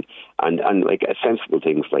over time. And sensible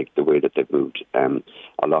things like the way that they've moved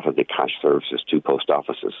a lot of the cash services to post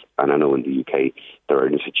offices. And I know in the UK there are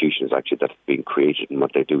institutions actually that have been created, and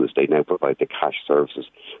what they do is they now provide the cash services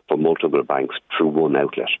for multiple banks through one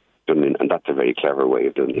outlet. And that's a very clever way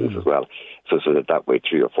of doing things as well. So that way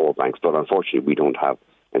 3 or 4 banks. But unfortunately we don't have,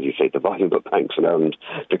 as you say, the volume of banks in Ireland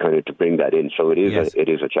to bring that in. So it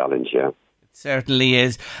is a challenge, yeah. Certainly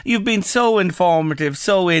is. You've been so informative,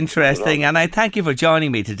 so interesting, and I thank you for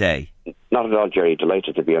joining me today. Not at all, Jerry.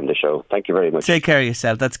 Delighted to be on the show. Thank you very much. Take care of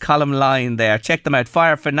yourself. That's Colm Lyon there. Check them out.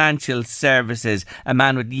 Fire Financial Services, a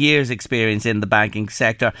man with years' experience in the banking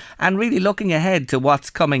sector and really looking ahead to what's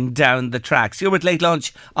coming down the tracks. You're with Late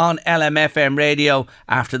Lunch on LMFM Radio.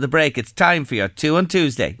 After the break, it's time for your 2 on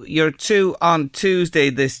Tuesday. Your 2 on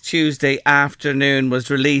Tuesday this Tuesday afternoon was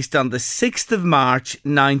released on the 6th of March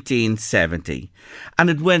 1970 and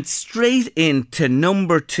it went straight into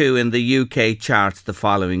number 2 in the UK charts the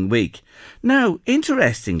following week. Now,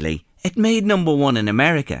 interestingly, it made number 1 in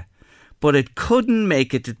America, but it couldn't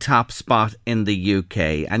make it to top spot in the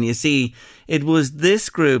UK. And you see, it was this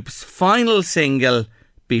group's final single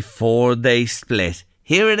before they split.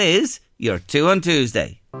 Here it is, your 2 on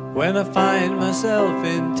Tuesday. When I find myself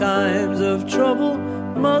in times of trouble,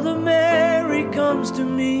 Mother Mary comes to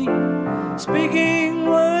me, speaking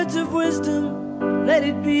words of wisdom, let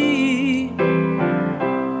it be.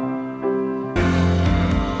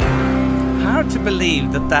 Hard to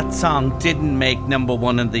believe that song didn't make number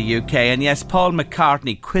 1 in the UK. And yes, Paul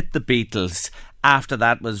McCartney quit the Beatles after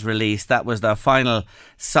that was released. That was their final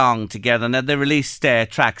song together. Now, they released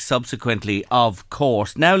tracks subsequently, of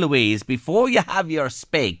course. Now, Louise, before you have your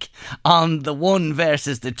speak on the 1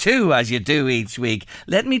 versus the 2, as you do each week,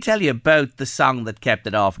 let me tell you about the song that kept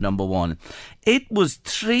it off number 1. It was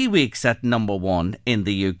 3 weeks at number 1 in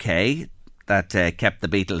the UK. That kept the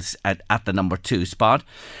Beatles at the number 2 spot.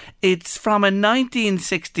 It's from a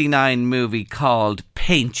 1969 movie called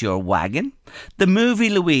Paint Your Wagon. The movie,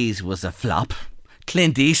 Louise, was a flop.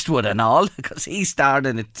 Clint Eastwood and all, because he starred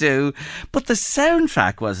in it too. But the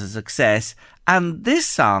soundtrack was a success, and this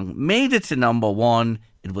song made it to number 1.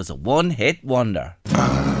 It was a one-hit wonder. Was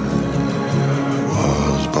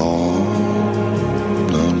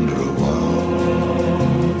born under a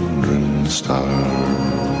wandering star.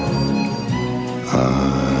 I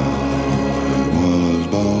was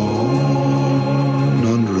born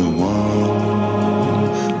under a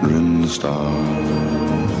wandering star.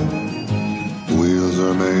 Wheels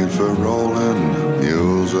are made for rolling,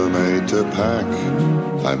 mules are made to pack.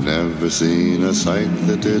 I've never seen a sight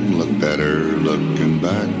that didn't look better looking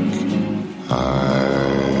back.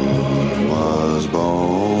 I was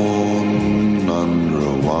born under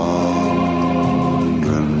a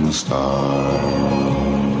wandering star.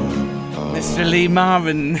 Mr. Lee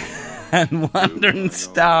Marvin and Wandering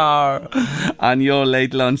Star on your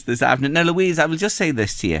Late Lunch this afternoon. Now, Louise, I will just say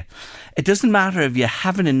this to you. It doesn't matter if you're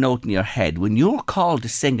having a note in your head. When you're called to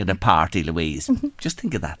sing at a party, Louise, just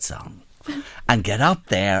think of that song and get up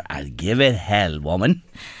there and give it hell, woman.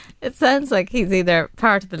 It sounds like he's either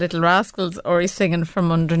part of the Little Rascals or he's singing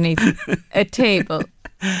from underneath a table.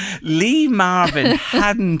 Lee Marvin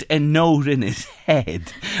hadn't a note in his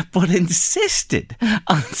head, but insisted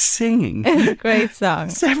on singing. It's a great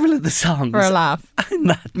song. Several of the songs for a laugh in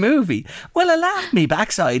that movie. Well, I laughed me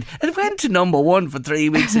backside. It went to number 1 for 3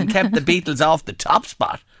 weeks and kept the Beatles off the top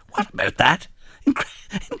spot. What about that?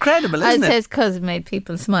 Incredible, isn't it? I'd say it's because it made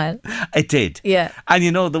people smile. It did. Yeah. And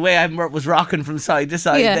you know, the way I was rocking from side to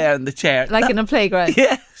side there in the chair. Like in a playground.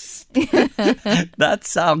 Yes. That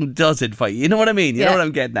song does it for you. You know what I mean? You know what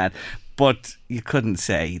I'm getting at. But you couldn't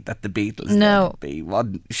say that the Beatles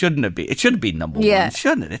shouldn't have been. It should have been number 1,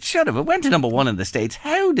 shouldn't it? It should have. It went to number 1 in the States.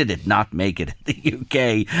 How did it not make it in the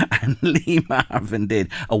UK? And Lee Marvin did.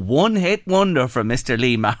 A one-hit wonder from Mr.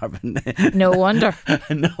 Lee Marvin. No wonder.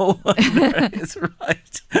 No wonder is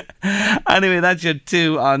right. Anyway, that's your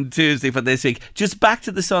 2 on Tuesday for this week. Just back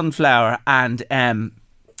to the Sunflower and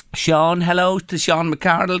Sean, hello to Sean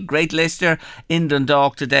McCardle, great listener in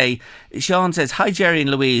Dundalk today. Sean says, hi Jerry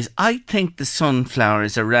and Louise, I think the Sunflower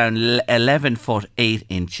is around 11 foot 8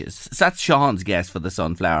 inches. So that's Sean's guess for the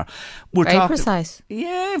Sunflower. Very precise.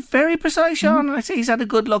 Yeah, very precise, Sean. I say he's had a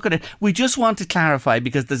good look at it. We just want to clarify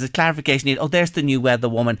because there's a clarification need. Oh, there's the new weather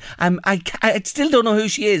woman. I still don't know who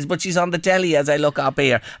she is, but she's on the telly as I look up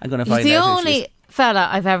here. I'm going to find out who she is. He's the only fella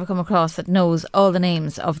I've ever come across that knows all the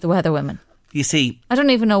names of the weather women. You see, I don't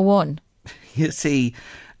even know one. You see,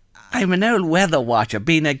 I'm an old weather watcher.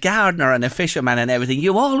 Being a gardener and a fisherman and everything,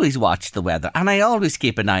 you always watch the weather, and I always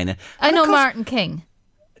keep an eye on it. I know Martin King.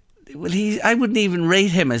 Well, I wouldn't even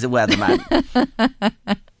rate him as a weatherman.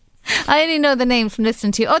 I only know the name from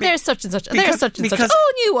listening to you. Oh, there's such and such. There's such and such.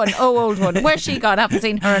 Oh, new one. Oh, old one. Where's she gone? I haven't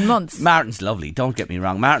seen her in months. Martin's lovely. Don't get me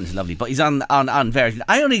wrong. Martin's lovely, but he's on various.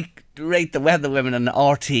 I only rate the weather women on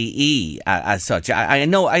RTE as such. I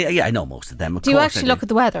know most of them. Do you actually look at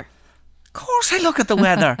the weather? Of course I look at the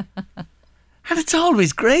weather. And it's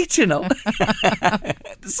always great, you know.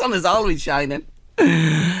 The sun is always shining.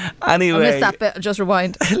 Anyway, I missed that bit. Just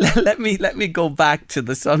rewind. let me go back to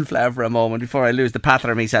the Sunflower for a moment before I lose the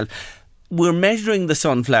patter of myself. we're measuring the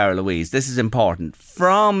sunflower, Louise, this is important,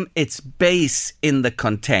 from its base in the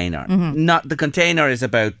container. Not the container is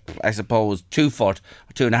about, I suppose, 2 foot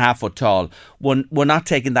or 2.5 foot tall. We're not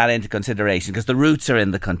taking that into consideration because the roots are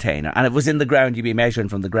in the container, and if it was in the ground, you'd be measuring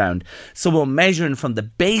from the ground. So we're measuring from the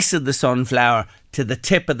base of the sunflower to the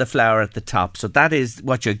tip of the flower at the top. So that is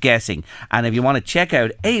what you're guessing. And if you want to check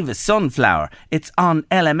out Ava's Sunflower, it's on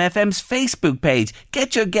LMFM's Facebook page.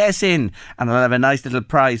 Get your guess in, and I'll have a nice little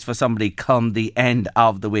prize for somebody come the end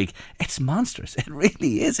of the week. It's monstrous. It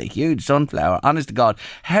really is a huge sunflower. Honest to God.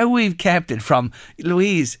 How we've kept it from,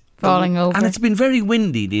 Louise, falling over. And it's been very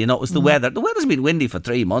windy. Do you notice the weather? The weather's been windy for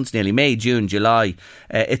 3 months nearly, May, June, July.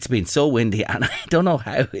 It's been so windy, and I don't know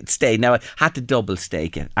how it stayed. Now, I had to double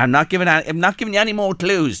stake it. I'm not giving you any more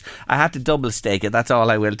clues. I had to double stake it. That's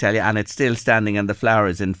all I will tell you. And it's still standing, and the flower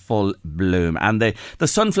is in full bloom. And the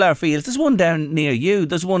sunflower fields, there's one down near you.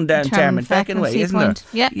 There's one down Termonfeckin way, isn't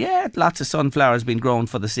there? Yeah, lots of sunflowers being grown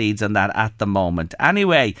for the seeds and that at the moment.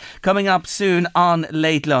 Anyway, coming up soon on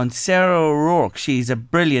Late Lunch, Sarah O'Rourke. She's a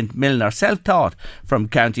brilliant milliner, self-taught from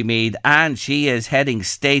County Meath, and she is heading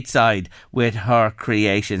stateside with her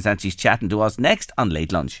creations, and she's chatting to us next on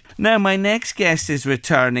Late Lunch. Now, my next guest is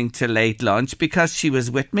returning to Late Lunch because she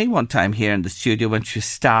was with me one time here in the studio when she was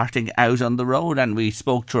starting out on the road, and we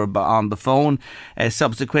spoke to her on the phone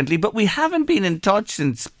subsequently, but we haven't been in touch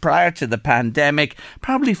since prior to the pandemic,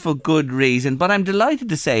 probably for good reason. But I'm delighted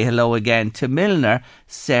to say hello again to milliner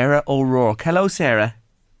Sarah O'Rourke. Hello, Sarah.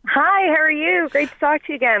 Hi, how are you? Great to talk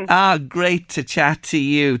to you again. Great to chat to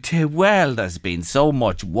you too. Well, there's been so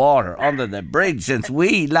much water under the bridge since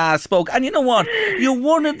we last spoke. And you know what? You're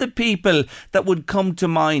one of the people that would come to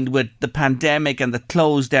mind with the pandemic and the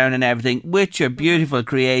close down and everything, with your beautiful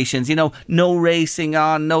creations. You know, no racing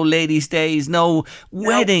on, no ladies' days, no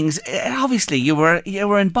weddings. Obviously, you were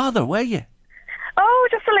in bother, were you? Oh,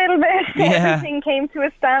 just a little bit. Yeah. Everything came to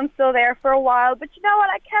a standstill there for a while. But you know what?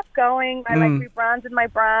 I kept going. I rebranded my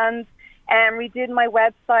brand and redid my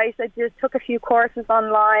website. I just took a few courses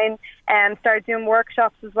online and started doing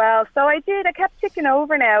workshops as well. So I kept ticking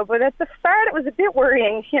over now. But at the start, it was a bit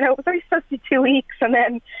worrying. You know, it was only supposed to be 2 weeks, and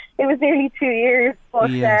then it was nearly 2 years.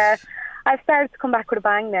 But yes. I've started to come back with a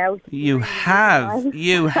bang now. You have,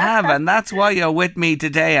 and that's why you're with me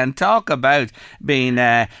today and talk about being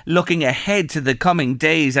looking ahead to the coming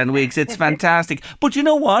days and weeks. It's fantastic. But you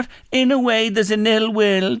know what? In a way, there's an ill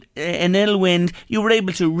wind. You were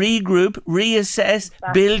able to regroup, reassess,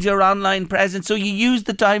 build your online presence. So you used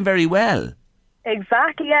the time very well.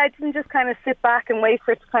 Exactly, yeah. I didn't just kind of sit back and wait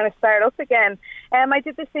for it to kind of start up again. I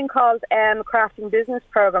did this thing called Crafting Business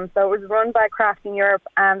Programme. So it was run by Crafting Europe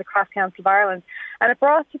and the Craft Council of Ireland. And it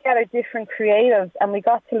brought together different creatives, and we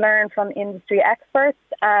got to learn from industry experts,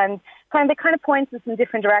 and they kind of pointed us in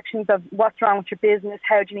different directions of what's wrong with your business,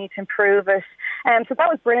 how do you need to improve it. So that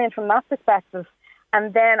was brilliant from that perspective.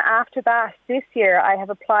 And then after that, this year, I have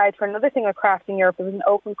applied for another thing with Crafting Europe. It was an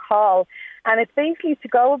open call. And it's basically to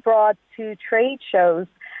go abroad to trade shows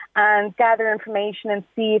and gather information and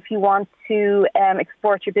see if you want to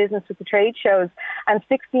export your business with the trade shows. And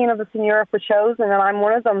 16 of us in Europe were chosen, and I'm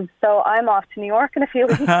one of them. So I'm off to New York in a few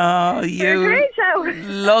weeks. Oh, you trade show.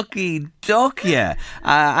 Lucky duck, yeah.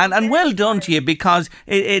 And well done to you, because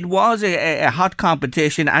it was a hot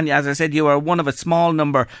competition, and as I said, you were one of a small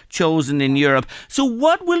number chosen in Europe. So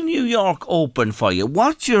what will New York open for you?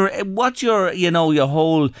 What's your your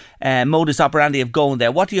whole modus operandi of going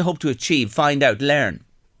there? What do you hope to achieve, find out, learn?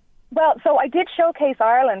 Well, so I did showcase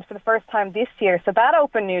Ireland for the first time this year, so that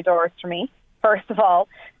opened new doors for me, first of all.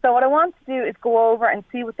 So what I want to do is go over and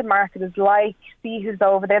see what the market is like, see who's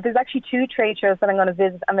over there. There's actually 2 trade shows that I'm going to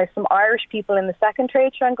visit, and there's some Irish people in the second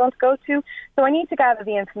trade show I'm going to go to. So I need to gather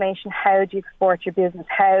the information. How do you export your business?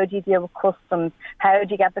 How do you deal with customs? How do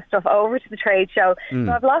you get the stuff over to the trade show? So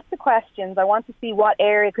I have lots of questions. I want to see what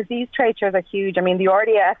area, because these trade shows are huge. I mean, the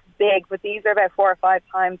RDS is big, but these are about 4 or 5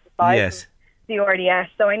 times the size. Yes. The RDS.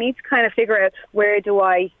 So I need to kind of figure out where do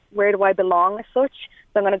I belong as such.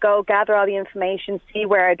 So I'm going to go gather all the information, see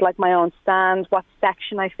where I'd like my own stand, what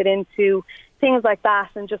section I fit into, things like that,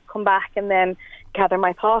 and just come back and then gather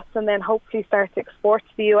my thoughts and then hopefully start to export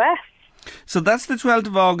to the US. So that's the 12th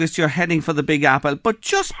of August, you're heading for the Big Apple. But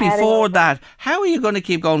just before that, how are you going to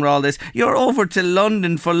keep going with all this? You're over to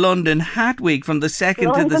London for London Hat Week from the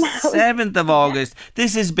 2nd to the 7th of August.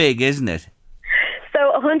 This is big, isn't it? So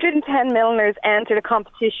 110 milliners entered a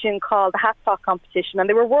competition called the Hat Talk competition, and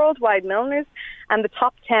they were worldwide milliners, and the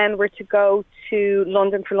top 10 were to go to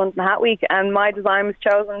London for London Hat Week, and my design was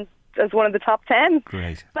chosen as one of the top 10.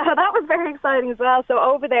 Great. So that was very exciting as well. So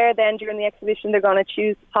over there then during the exhibition they're going to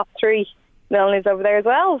choose the top 3 milliners over there as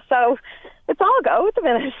well. So It's all go at the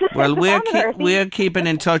minute. Well, we're keeping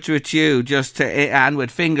in touch with you and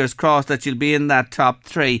with fingers crossed that you'll be in that top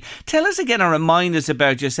 3. Tell us again or remind us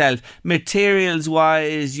about yourself,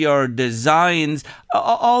 materials-wise, your designs,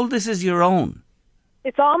 all this is your own.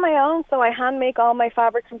 It's all my own, so I hand make all my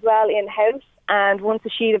fabrics as well in-house. And once a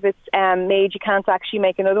sheet of it's made, you can't actually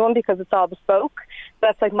make another one because it's all bespoke. So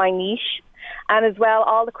that's like my niche. And as well,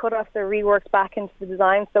 all the cut-offs are reworked back into the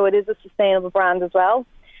design, so it is a sustainable brand as well.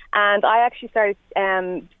 And I actually started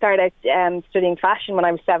out studying fashion when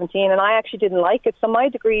I was 17, and I actually didn't like it. So my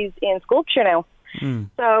degree's in sculpture now.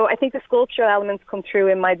 So I think the sculptural elements come through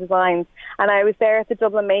in my designs. And I was there at the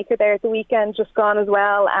Dublin Maker there at the weekend, just gone as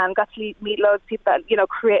well, and got to meet loads of people that, you know,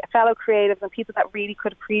 fellow creatives and people that really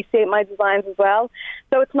could appreciate my designs as well.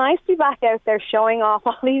 So it's nice to be back out there showing off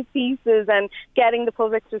all these pieces and getting the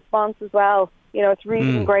public's response as well. You know, it's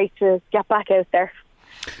really great to get back out there.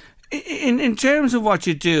 In terms of what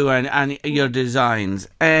you do and your designs,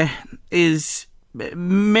 is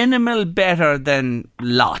minimal better than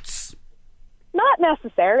lots? Not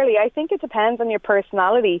necessarily. I think it depends on your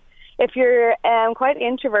personality. If you're quite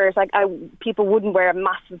introvert, people wouldn't wear a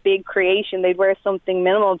massive big creation. They'd wear something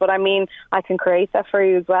minimal. But I mean, I can create that for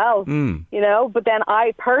you as well. You know. But then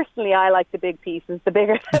I like the big pieces. The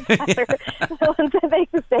bigger, the better. The ones that make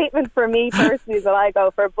the statement for me personally is what I go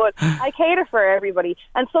for. But I cater for everybody.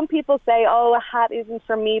 And some people say, "Oh, a hat isn't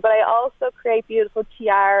for me." But I also create beautiful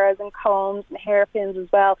tiaras and combs and hairpins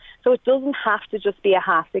as well. So it doesn't have to just be a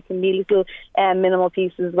hat. It can be little minimal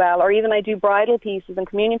pieces as well. Or even I do bridal pieces and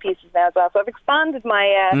communion pieces now as well. So I've expanded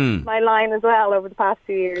my my line as well over the past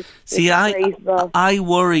 2 years. See, I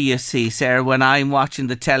worry, you see, Sarah, when I'm watching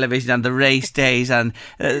the television and the race days and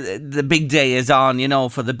the big day is on, you know,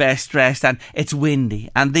 for the best dressed, and it's windy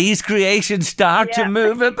and these creations start to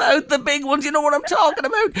move about, the big ones, you know what I'm talking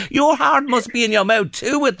about. Your heart must be in your mouth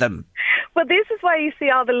too with them. Well, this is why you see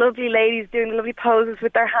all the lovely ladies doing the lovely poses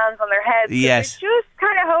with their hands on their heads. Yes. They're just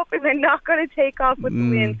kind of hoping they're not going to take off with the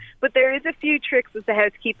wind. But there is a few tricks as to how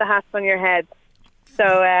to keep the hats on your head.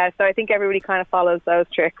 So I think everybody kind of follows those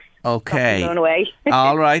tricks. Okay. Going away.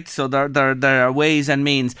 All right. So there are ways and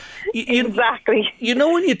means. Exactly. You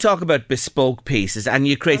know, when you talk about bespoke pieces and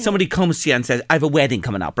you create, somebody comes to you and says, "I have a wedding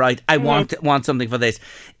coming up, right? I want something for this."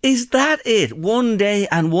 Is that it? One day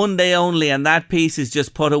and one day only, and that piece is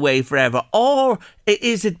just put away forever? Or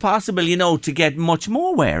is it possible, you know, to get much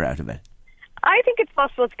more wear out of it? I think it's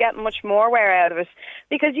possible to get much more wear out of it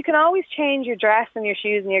because you can always change your dress and your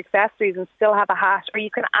shoes and your accessories and still have a hat, or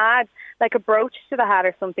you can add like a brooch to the hat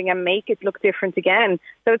or something and make it look different again.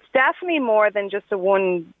 So it's definitely more than just a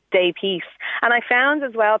one-day piece. And I found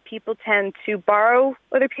as well people tend to borrow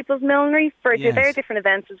other people's millinery for their different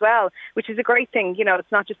events as well, which is a great thing. You know,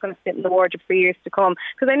 it's not just going to sit in the wardrobe for years to come.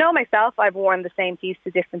 Because I know myself, I've worn the same piece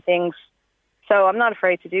to different things. So I'm not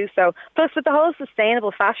afraid to do so. Plus, with the whole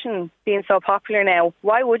sustainable fashion being so popular now,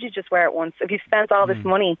 why would you just wear it once? If you spent all this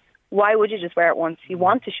money, why would you just wear it once? You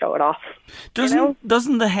want to show it off.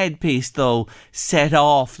 Doesn't the headpiece, though, set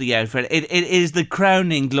off the outfit? It is the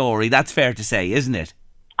crowning glory. That's fair to say, isn't it?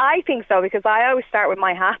 I think so, because I always start with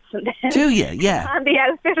my hats and then do you? Yeah. And the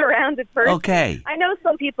outfit around it first. Okay. I know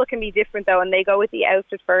some people can be different, though, and they go with the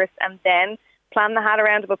outfit first and then plan the hat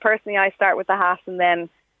around it. But personally, I start with the hat and then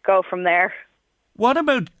go from there. What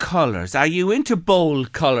about colours? Are you into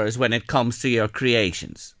bold colours when it comes to your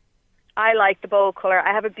creations? I like the bold colour.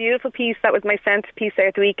 I have a beautiful piece that was my centrepiece there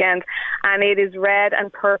at the weekend, and it is red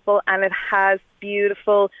and purple, and it has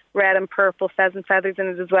beautiful red and purple pheasant feathers in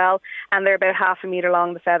it as well, and they're about 1/2 metre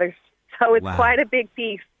long, the feathers. So it's quite a big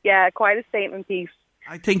piece. Yeah, quite a statement piece.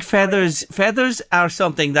 I think feathers are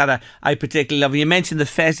something that I particularly love. You mentioned the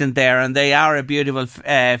pheasant there, and they are a beautiful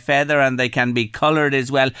feather, and they can be coloured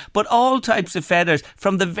as well. But all types of feathers,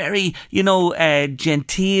 from the very,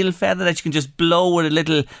 genteel feather that you can just blow with a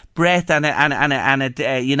little breath and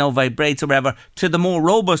it vibrates or whatever, to the more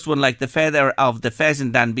robust one like the feather of the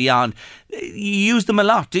pheasant and beyond. You use them a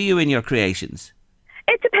lot, do you, in your creations?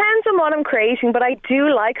 It depends on what I'm creating, but I do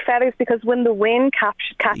like feathers because when the wind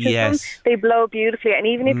catches them, they blow beautifully. And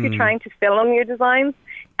even if you're trying to film your designs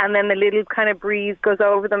and then the little kind of breeze goes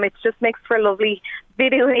over them, it just makes for lovely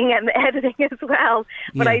videoing and editing as well.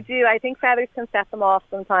 But I think feathers can set them off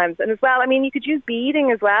sometimes. And as well, I mean, you could use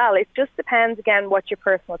beading as well. It just depends, again, what your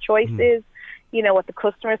personal choice is, what the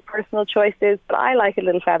customer's personal choice is. But I like a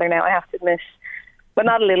little feather now, I have to admit. But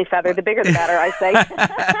not a little feather. The bigger the better, I say.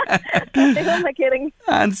 Who am I kidding?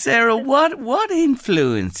 And Sarah, what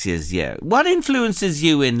influences you? What influences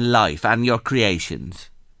you in life and your creations?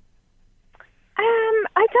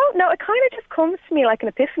 I don't don't know. It kind of just comes to me like an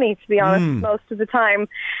epiphany, to be honest, most of the time.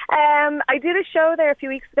 I did a show there a few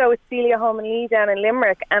weeks ago with Celia Holman Lee down in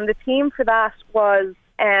Limerick, and the theme for that was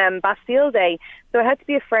Bastille Day. So it had to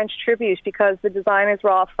be a French tribute because the designers were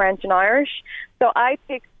all French and Irish. So I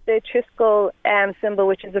picked the Triskel symbol,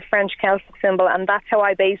 which is a French Celtic symbol, and that's how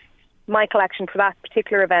I based my collection for that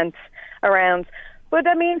particular event around. But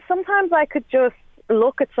I mean, sometimes I could just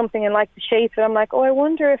look at something and like the shape, and I'm like, oh, I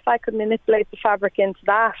wonder if I could manipulate the fabric into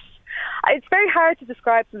that. It's very hard to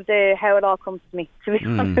describe how it all comes to me, to be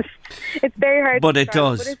honest. It's very hard but to it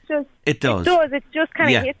describe, does. but it's just, it does. It just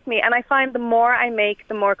kind of hits me, and I find the more I make,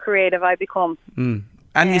 the more creative I become. And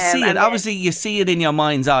you see it, obviously you see it in your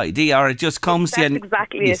mind's eye, do you? Or it just comes to you and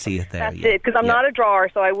exactly you see it there. That's it, because I'm not a drawer,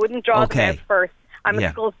 so I wouldn't draw them out first. I'm a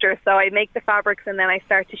sculptor, so I make the fabrics and then I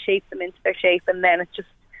start to shape them into their shape, and then it just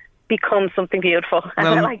becomes something beautiful, as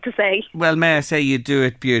I like to say. Well, may I say you do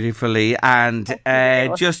it beautifully. And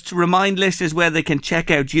just remind listeners where they can check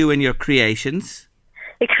out you and your creations.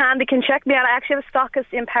 They can check me out. I actually have a stockist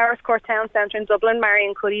in Paris Court Town Centre in Dublin,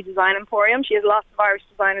 Marion Cuddy Design Emporium. She has lots of Irish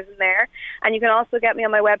designers in there. And you can also get me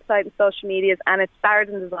on my website and social medias, and it's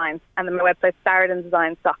Sarandon Designs. And then my website's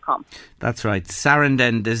sarandendesigns.com. That's right,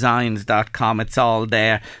 sarandendesigns.com. It's all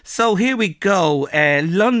there. So here we go.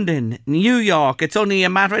 London, New York. It's only a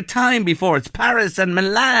matter of time before it's Paris and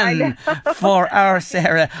Milan for our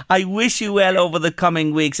Sarah. I wish you well over the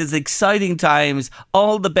coming weeks. It's exciting times.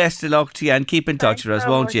 All the best of luck to you, and keep in touch with us,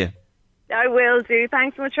 won't you? I will do.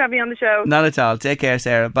 Thanks so much for having me on the show. Not at all. Take care,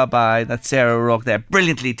 Sarah. Bye-bye. That's Sarah O'Rourke there.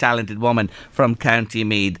 Brilliantly talented woman from County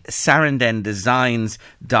Meath.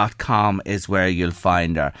 sarandendesigns.com is where you'll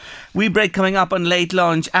find her. We break coming up on Late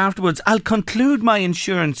Lunch. Afterwards, I'll conclude my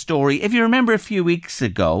insurance story. If you remember a few weeks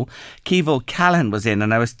ago, Kevo Callan was in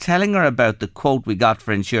and I was telling her about the quote we got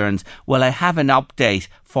for insurance. Well, I have an update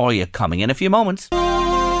for you coming in a few moments.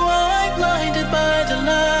 I'm blinded by the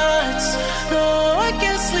lights. No, I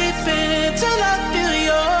can't sleep until I feel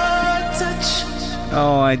your touch.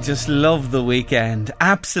 Oh, I just love The Weekend.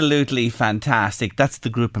 Absolutely fantastic. That's the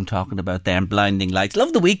group I'm talking about there, Blinding Lights.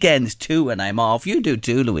 Love the weekends too when I'm off. You do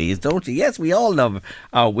too, Louise, don't you? Yes, we all love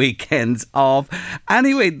our weekends off.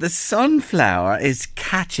 Anyway, the sunflower is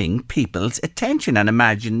catching people's attention and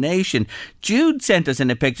imagination. Jude sent us in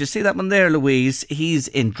a picture. See that one there, Louise? He's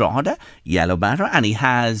in Drogheda, Yellow Matter, and he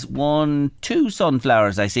has 2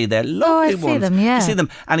 sunflowers I see there. Lovely ones. I see them, yeah. You see them.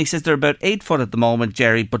 And he says they're about 8 foot at the moment,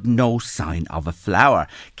 Jerry, but no sign of a flower.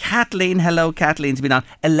 Kathleen, hello, Kathleen's been on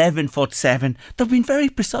 11'7". They've been very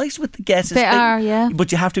precise with the guesses. They are, yeah.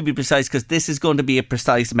 But you have to be precise because this is going to be a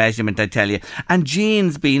precise measurement, I tell you. And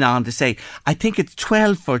Jean's been on to say, I think it's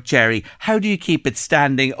 12 foot, Jerry. How do you keep it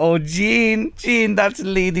standing? Oh, Jean, that's a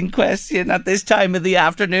leading question at this time of the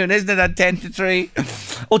afternoon, isn't it, at 10 to 3?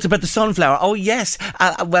 Oh, it's about the sunflower. Oh, yes.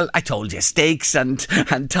 Well, I told you, stakes and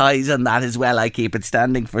ties and that as well. I keep it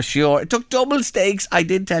standing for sure. It took double stakes. I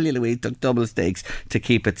did tell you, Louise, it took double stakes to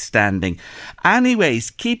keep it standing.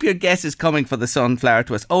 Anyways, keep your guesses coming for the sunflower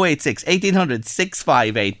to us. 086 1800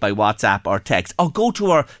 658 by WhatsApp or text. Or go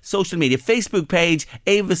to our social media Facebook page.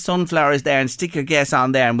 Ava Sunflower is there, and stick your guess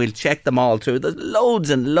on there and we'll check them all through. There's loads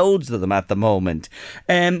and loads of them at the moment.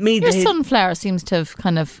 Your sunflower seems to have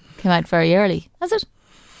kind of come out very early, has it?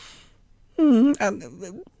 No?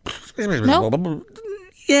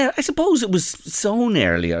 Yeah, I suppose it was sown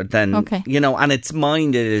earlier than, and it's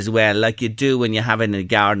minded as well, like you do when you have it in a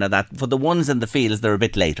garden or that. For the ones in the fields, they're a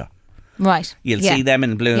bit later. Right. You'll see them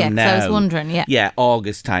in bloom now. I was wondering, Yeah,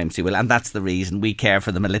 August time, see, well, and that's the reason we care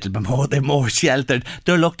for them a little bit more. They're more sheltered.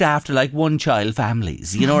 They're looked after like one-child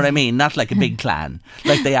families, you know what I mean? Not like a big clan,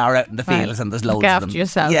 like they are out in the fields and there's loads of them. Look after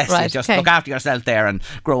yourself, yes, right. You just look after yourself there and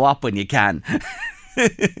grow up when you can.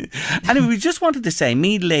 Anyway, we just wanted to say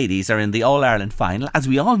Meath ladies are in the All-Ireland final, as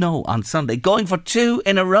we all know, on Sunday, going for 2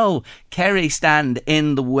 in a row. Kerry stand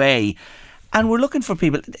in the way. And we're looking for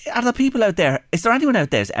people. Are there people out there? Is there anyone out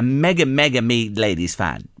there who's a mega Meath ladies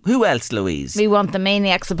fan? Who else, Louise? We want the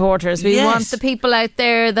maniac supporters. We want the people out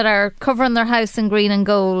there that are covering their house in green and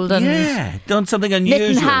gold and done something unusual,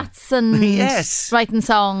 knitting hats and writing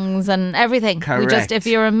songs and everything. Correct. If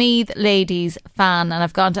you're a Meath ladies fan and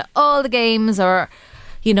have gone to all the games, or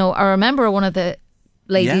I remember one of the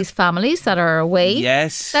ladies' families that are away.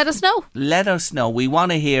 Yes. Let us know. Let us know. We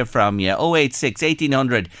want to hear from you. 086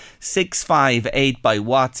 1800 658 by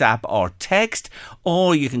WhatsApp or text,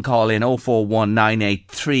 or you can call in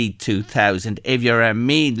 04198 2000. If you're a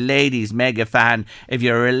Mead Ladies mega fan, if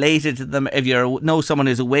you're related to them, if you know someone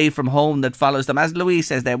who's away from home that follows them, as Louise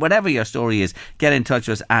says there, whatever your story is, get in touch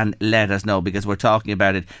with us and let us know, because we're talking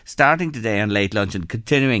about it starting today on Late Lunch and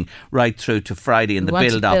continuing right through to Friday in the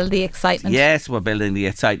build-up. Build the excitement. Yes, we're building the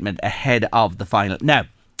excitement ahead of the final. Now,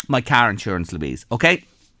 my car insurance, Louise, okay?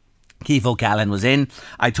 Keith O'Callaghan was in.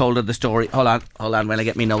 I told her the story. Hold on when I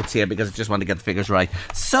get my notes here, because I just want to get the figures right.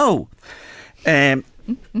 So, you're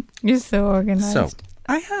so organised. So,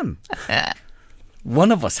 I am.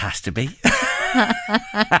 One of us has to be.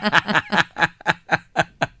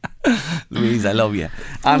 Louise, I love you.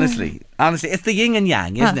 Honestly, it's the yin and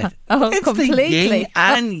yang, isn't it? Oh, it's completely. the yin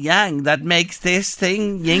and yang that makes this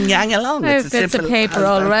thing yin yang along. There's bits of paper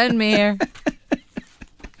all around me here.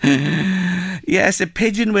 Yes, a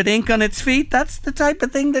pigeon with ink on its feet. That's the type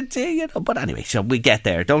of thing that, you know. But anyway, so we get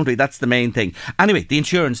there, don't we? That's the main thing. Anyway, the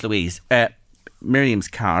insurance, Louise. Miriam's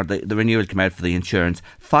car, the renewal came out for the insurance,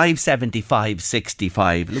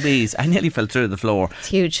 575.65. Louise, I nearly fell through the floor. It's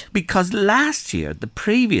huge. Because last year, the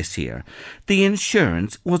previous year, the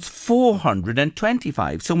insurance was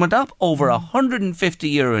 425. So it went up over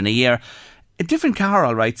 €150 in a year. A different car,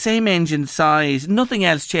 all right, same engine size, nothing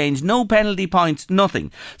else changed, no penalty points,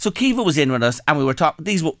 nothing. So Kiva was in with us, and we were talking.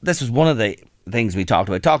 This was one of the things we talked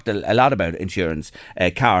about. Talked a lot about insurance,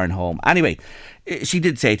 car and home. Anyway, she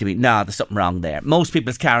did say to me, "No, there's something wrong there. Most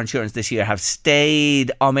people's car insurance this year have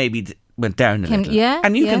stayed, or maybe went down a little." Yeah,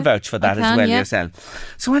 and you can vouch for that as well yeah.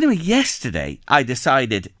 yourself. So anyway, yesterday I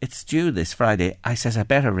decided it's due this Friday. I says I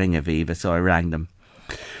better ring Aviva, so I rang them,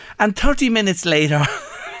 and 30 minutes later.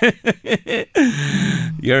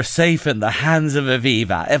 You're safe in the hands of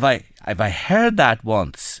Aviva. If I heard that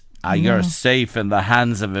once, you're safe in the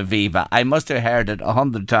hands of Aviva, I must have heard it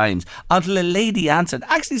 100 times until a lady answered.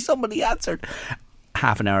 Actually, somebody answered.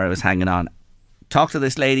 Half an hour I was hanging on. Talked to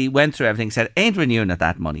this lady, went through everything, said, ain't renewing at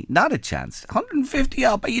that money. Not a chance. 150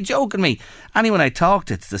 up. Are you joking me? And when I talked,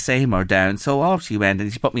 it's the same or down. So off she went,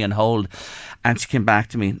 and she put me on hold, and she came back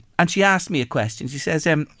to me and she asked me a question. She says,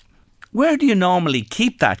 where do you normally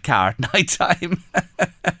keep that car at night time?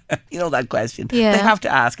 You know that question. Yeah. They have to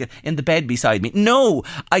ask it. In the bed beside me. No,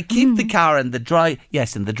 I keep the car in the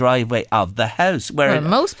driveway of the house. Where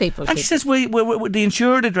most people And she says, wait, the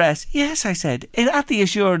insured address. Yes, I said, at the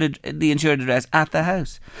insured address at the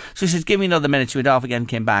house. So she says, give me another minute. She went off again,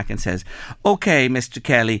 came back and says, okay, Mr.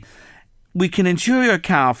 Kelly, we can insure your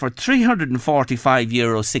car for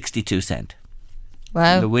 €345.62.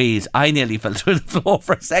 Wow. Louise, I nearly fell through the floor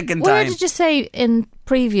for a second time. Where did you say in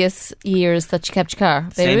previous years that you kept your car?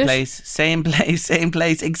 Same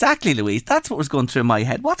place. Exactly, Louise. That's what was going through my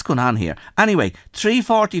head. What's going on here? Anyway,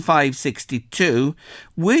 €345.62,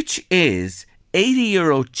 which is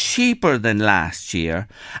 €80 cheaper than last year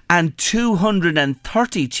and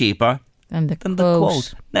 €230 cheaper than the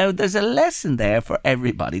quote. Now, there's a lesson there for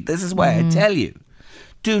everybody. This is why I tell you,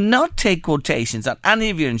 do not take quotations on any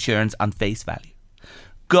of your insurance on face value.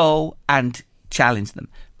 Go and challenge them.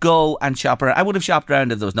 Go and shop around. I would have shopped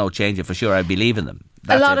around if there was no change for sure. I believe in them.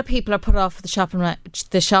 That's a lot of people are put off the shopping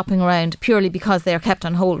around purely because they are kept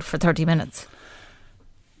on hold for 30 minutes.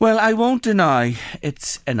 Well, I won't deny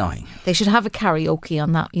it's annoying. They should have a karaoke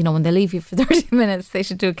on that. You know, when they leave you for 30 minutes, they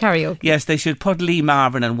should do a karaoke. Yes, they should put Lee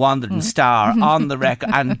Marvin and Wandering Star on the record,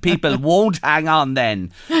 and people won't hang on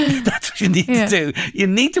then. That's what you need to do. You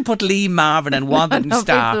need to put Lee Marvin and Wandering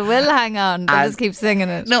Star. People will hang on. They'll just keep singing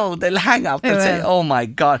it. No, they'll hang up. They'll say, oh my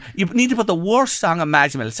God. You need to put the worst song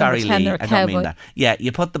imaginable. Sorry, Lee. I don't mean that. Yeah,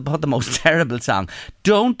 you put the most terrible song.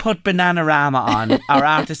 Don't put Bananarama on, our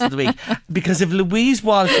Artist of the Week, because if Louise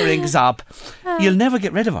Walsh rings up, you'll never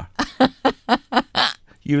get rid of her.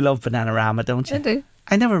 You love Bananarama, don't you? I do.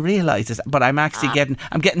 I never realised this, but I'm actually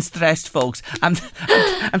getting stressed, folks. I'm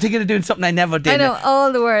thinking of doing something I never did. I know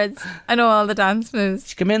all the words. I know all the dance moves.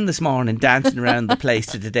 She came in this morning dancing around the place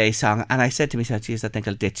to today's song, and I said to myself, geez, I think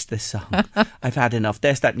I'll ditch this song. I've had enough.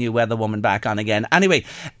 There's that new Weather Woman back on again. Anyway,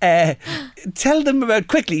 tell them about,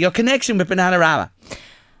 quickly, your connection with Bananarama.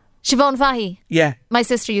 Siobhan Fahey. Yeah. My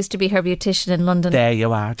sister used to be her beautician in London. There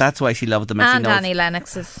you are. That's why she loved them. And Annie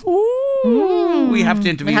Lennox's. We have to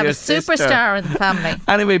interview your sister. We have a superstar in the family.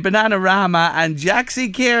 Anyway, Bananarama and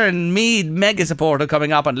Jaxie Kieran, Mead mega supporter,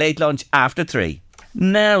 coming up on Late Lunch after 3.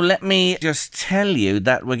 Now, let me just tell you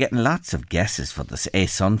that we're getting lots of guesses for this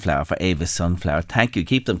Sunflower, for Ava's Sunflower. Thank you.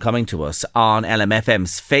 Keep them coming to us on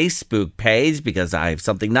LMFM's Facebook page, because I have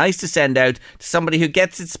something nice to send out to somebody who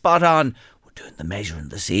gets it spot on. We're doing the measuring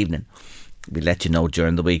this evening. We'll let you know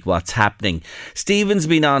during the week what's happening. Stephen's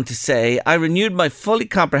been on to say, I renewed my fully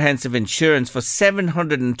comprehensive insurance for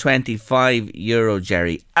 €725,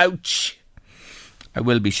 Jerry. Ouch. I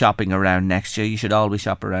will be shopping around next year. You should always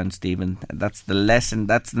shop around, Stephen. That's the lesson.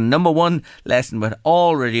 That's the number one lesson with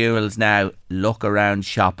all renewals now. Look around,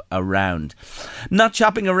 shop around. Not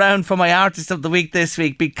shopping around for my Artist of the Week this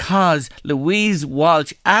week because Louise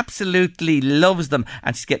Walsh absolutely loves them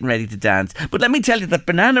and she's getting ready to dance. But let me tell you that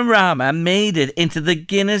Bananarama made it into the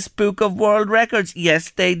Guinness Book of World Records.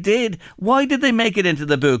 Yes, they did. Why did they make it into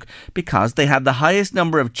the book? Because they had the highest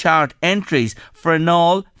number of chart entries for an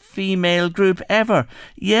all-female group ever.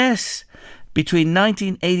 Yes, between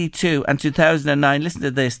 1982 and 2009, listen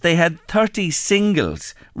to this, they had 30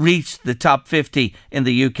 singles reach the top 50 in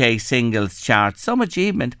the UK singles chart. Some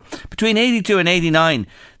achievement. Between 82 and 89,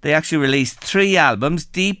 they actually released 3 albums,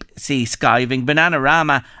 Deep Sea Skiving,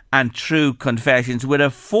 Bananarama and True Confessions, with a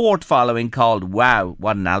 4th following called Wow,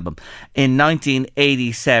 what an album, in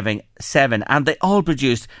 1987. And they all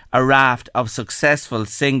produced a raft of successful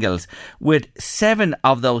singles, with 7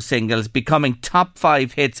 of those singles becoming top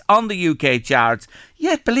 5 hits on the UK charts.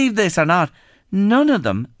 Yet, believe this or not, none of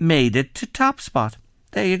them made it to top spot.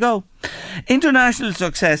 There you go. International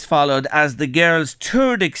success followed as the girls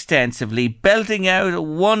toured extensively, belting out a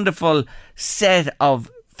wonderful set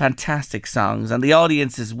of fantastic songs, and the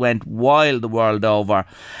audiences went wild the world over.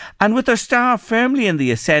 And with their star firmly in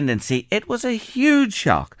the ascendancy, it was a huge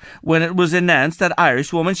shock when it was announced that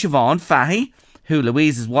Irish woman Siobhan Fahey, who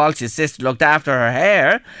Louise Walsh's sister looked after her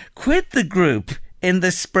hair, quit the group in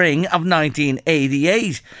the spring of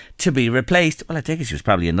 1988 to be replaced. Well, I think she was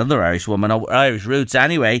probably another Irish woman, Irish roots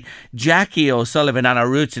anyway. Jackie O'Sullivan, and her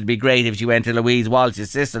roots would be great if she went to Louise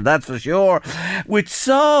Walsh's sister, that's for sure. Which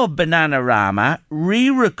saw Bananarama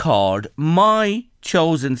re-record my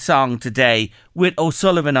chosen song today with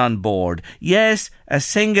O'Sullivan on board. Yes, a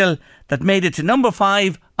single that made it to number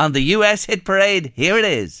 5 on the US hit parade. Here it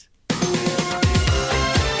is.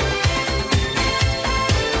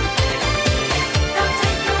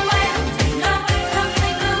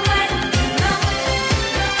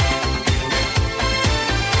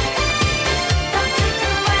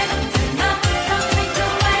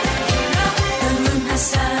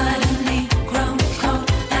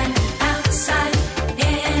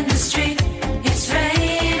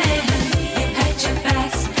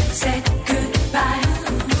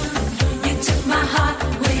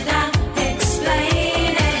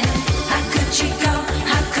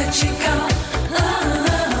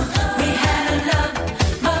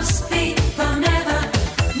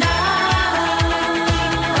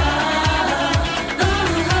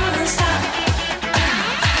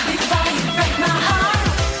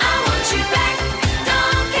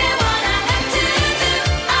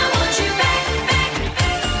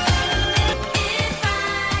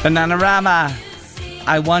 Bananarama,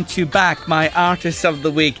 I Want You Back, my Artist of the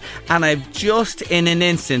Week. And I've just in an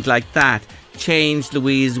instant like that changed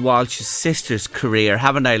Louise Walsh's sister's career,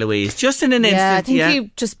 haven't I, Louise? Just in an instant. I think you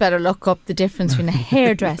just better look up the difference between a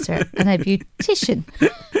hairdresser and a beautician.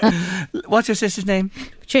 What's your sister's name?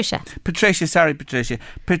 Patricia.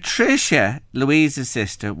 Patricia, Louise's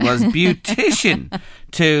sister, was beautician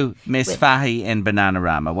to Miss Fahey in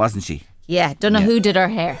Bananarama, wasn't she? Yeah, don't know who did her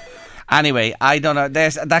hair. Anyway, I don't know.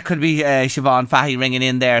 That could be Siobhan Fahey ringing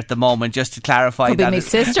in there at the moment, just to clarify. Could be my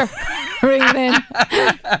sister ringing in.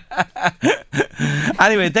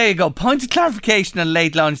 Anyway, there you go. Point of clarification on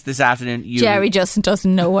Late Lunch this afternoon. Jerry just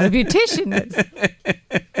doesn't know what a beautician is.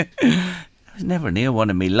 I was never near one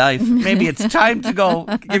in my life. Maybe it's time to go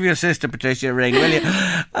give your sister Patricia a ring, will you?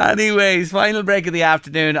 Anyways, final break of the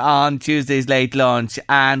afternoon on Tuesday's Late Lunch,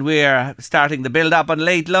 and we're starting the build-up on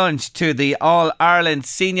Late Lunch to the All-Ireland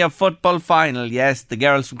Senior Football Final. Yes, the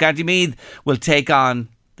girls from County Meath will take on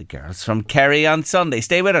the girls from Kerry on Sunday.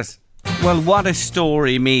 Stay with us. Well, what a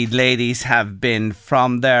story Meath ladies have been,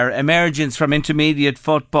 from their emergence from intermediate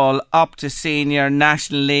football up to senior,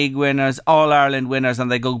 National League winners, All-Ireland winners,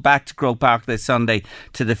 and they go back to Croke Park this Sunday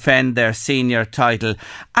to defend their senior title.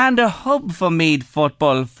 And a hub for Meath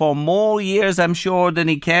football for more years, I'm sure, than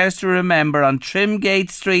he cares to remember. On Trimgate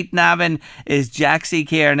Street, Navan, is Jaxie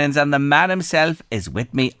Kiernans, and the man himself is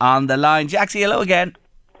with me on the line. Jaxie, hello again.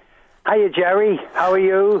 Hiya, Jerry. How are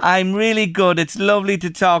you? I'm really good. It's lovely to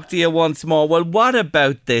talk to you once more. Well, what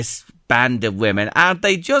about this band of women? Aren't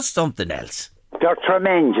they just something else? They're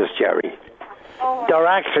tremendous, Jerry. They're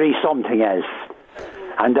actually something else.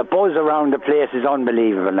 And the buzz around the place is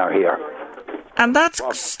unbelievable now here. And that's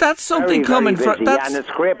something very, coming very from... and it's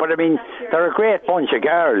great, but I mean, they're a great bunch of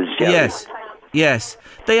girls, Jerry. Yes. Yes,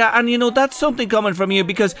 they are. And, you know, that's something coming from you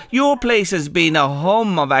because your place has been a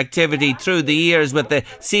hum of activity through the years with the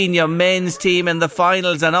senior men's team and the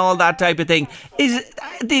finals and all that type of thing.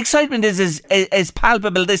 The excitement is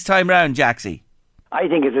palpable this time round, Jaxie? I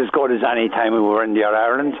think it's as good as any time we were in the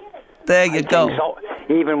All-Ireland. There you go. So,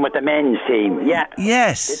 even with the men's team, yeah.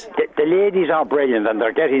 Yes. The ladies are brilliant and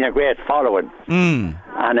they're getting a great following. And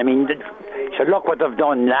I mean, so look what they've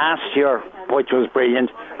done last year, which was brilliant.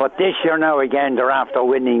 But this year now again, they're after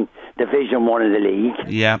winning Division 1 of the league.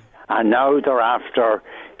 Yeah. And now they're after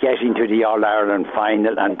getting to the All-Ireland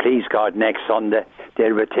final. And please God, next Sunday,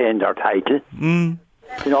 they'll retain their title. You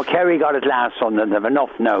know, Kerry got it last Sunday. They've enough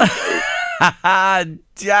now.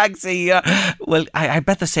 Jaxie, well, I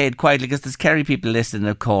better say it quietly because there's Kerry people listening,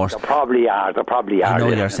 of course. They probably are. I know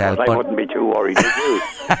yourself, but I wouldn't be too worried, would you?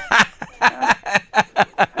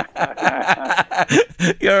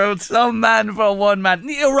 You're some man for one man.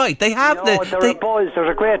 You're right. They have there's a great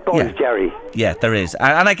buzz, Yeah. Jerry. Yeah, there is.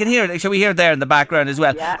 And I can hear it. Shall we hear it there in the background as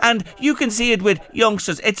well? Yeah. And you can see it with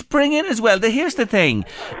youngsters. It's bringing as well. Here's the thing.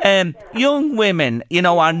 Young women, you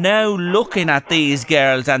know, are now looking at these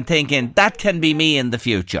girls and thinking, that can be me in the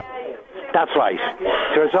future. That's right.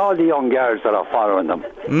 So it's all the young girls that are following them.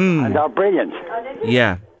 And they're brilliant.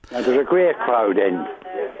 Yeah. And there's a great crowd in.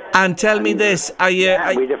 And tell me this, are you...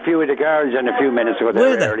 we had a few of the girls in a few minutes ago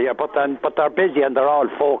there earlier, but they're busy and they're all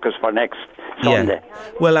focused for next Sunday.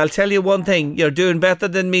 Well, I'll tell you one thing. You're doing better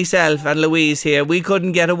than myself and Louise here. We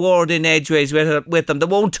couldn't get a word in edgeways with them. They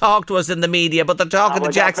won't talk to us in the media, but they're talking to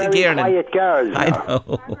Jaxie Kiernan. Quiet girls. I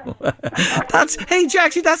know. Hey,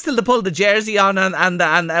 Jaxie, that's still to pull the jersey on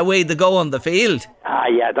and away they go on the field.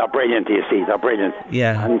 Yeah, they're brilliant, you see. They're brilliant.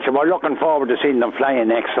 Yeah. And so we're looking forward to seeing them flying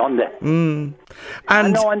next Sunday. And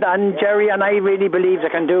Jerry, and I really believe they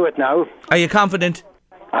can do it now. Are you confident?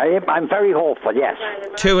 I'm very hopeful, yes.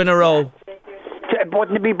 2 in a row.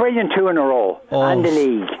 Wouldn't it be brilliant 2 in a row? And the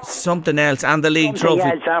league. Something else, and the league Something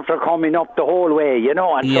trophy. else after coming up the whole way, you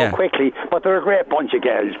know, and so quickly. But they're a great bunch of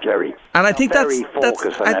girls, Jerry. And I think very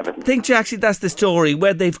focused on everything. I think, Jaxie, that's the story,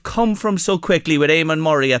 where they've come from so quickly with Eamon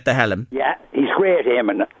Murray at the helm. Yeah, he's great,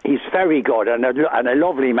 Eamon. He's very good and a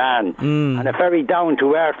lovely man. And a very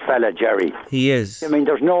down-to-earth fella, Jerry. He is. I mean,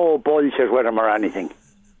 there's no bullshit with him or anything.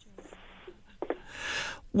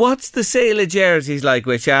 What's the sale of jerseys like,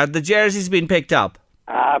 Richard? The jerseys been picked up?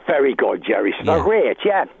 Very good, Jerry. So they're great,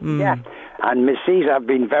 yeah. And Miss Caesar have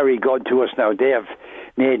been very good to us now. They have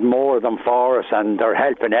made more of them for us and they're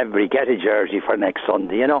helping everybody get a jersey for next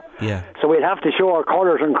Sunday, you know. Yeah. So we'll have to show our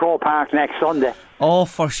colours in Croke Park next Sunday. Oh,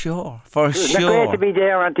 for sure. It's great to be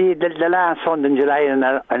there on the last Sunday in July in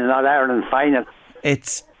an All-Ireland final.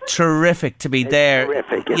 It's terrific to be there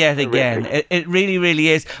yet again. It really, really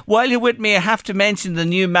is. While you're with me, I have to mention the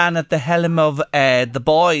new man at the helm of the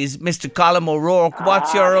boys, Mr. Colm O'Rourke.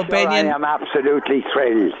 What's your opinion? I am absolutely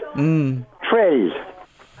thrilled. Thrilled.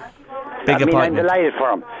 Big appointment. I'm delighted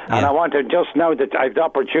for him. And I want to just now that I've the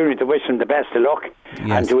opportunity to wish him the best of luck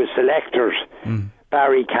and to his selectors,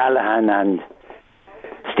 Barry Callahan and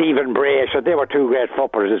Stephen Bray. So they were 2 great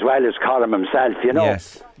footballers as well as Colm himself, you know.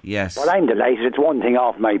 Yes. Well, I'm delighted. It's one thing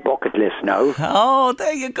off my bucket list now. Oh,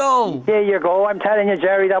 there you go. There you go. I'm telling you,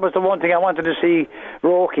 Jerry, that was the one thing I wanted to see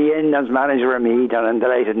Roky in as manager of Meath, and I'm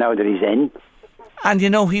delighted now that he's in. And, you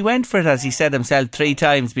know, he went for it, as he said himself, 3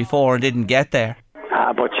 times before and didn't get there.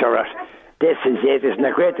 But sure, this is it. Isn't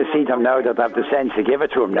it great to see them now that they have the sense to give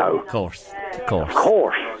it to him now? Of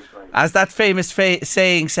course. As that famous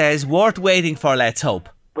saying says, worth waiting for, let's hope.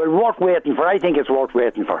 Well, worth waiting for. I think it's worth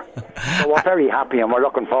waiting for. So we're very happy and we're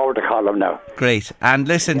looking forward to Colm now. Great. And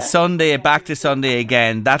listen, Sunday, back to Sunday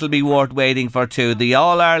again. That'll be worth waiting for too. The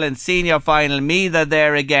All-Ireland Senior Final, Meath are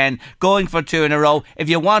there again, going for 2 in a row. If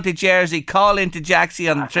you want a jersey, call into Jaxie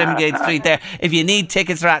on Trimgate Street there. If you need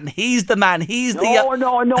tickets, Ratton, he's the man. He's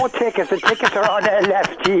No tickets. The tickets are on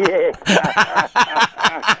LFTA.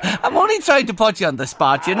 I'm only trying to put you on the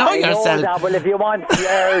spot. You know yourself. That. Well, if you want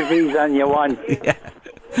jerseys and you want...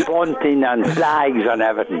 bunting and flags and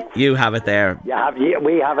everything. You have it there. We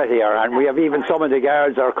have it here, and we have even some of the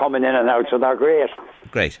girls are coming in and out, so they're great.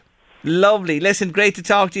 Great. Lovely. Listen, great to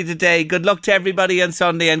talk to you today. Good luck to everybody on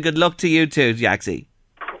Sunday and good luck to you too, Jaxie.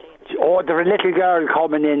 Oh, there's a little girl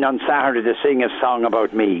coming in on Saturday to sing a song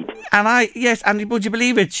about Meath. And would you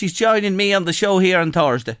believe it? She's joining me on the show here on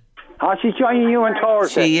Thursday. Oh, she's joining you on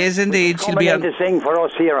Thursday. She is indeed. She'll be in to sing for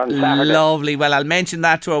us here on Saturday. Lovely. Well, I'll mention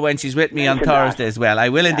that to her when she's with me on Thursday as well. I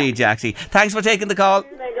will indeed, Jaxie. Thanks for taking the call.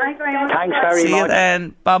 Thanks very much. See you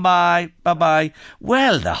then. Bye-bye. Bye-bye.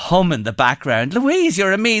 Well, the hum in the background. Louise,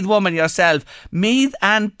 you're a Meath woman yourself. Meath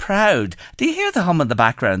and proud. Do you hear the hum in the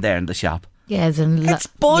background there in the shop? Yeah, it's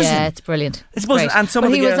buzzing. Yeah, it's brilliant. It's buzzing. Great. And some but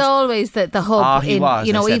of the he was girls- always the hub. He was,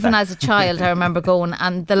 You I know, said even that. as a child, I remember going,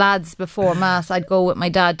 and the lads before Mass, I'd go with my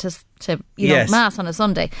dad to Yes. Mass on a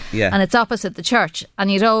Sunday. Yeah. And it's opposite the church.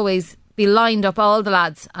 And you'd always be lined up, all the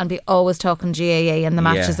lads, and be always talking GAA and the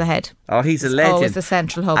matches Yeah. ahead. Oh, he's a It's legend. always the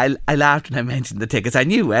central hub. I laughed when I mentioned the tickets. I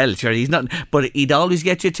knew, well, sure, he's not, but he'd always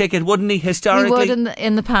get you a ticket, wouldn't he, historically? He would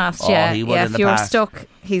in the past, Oh, yeah. he would yeah, in if the you were past. stuck,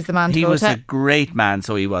 he's the man to He go was to. a great man,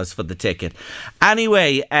 so he was, for the ticket.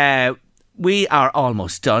 Anyway, we are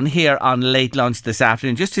almost done here on Late Lunch this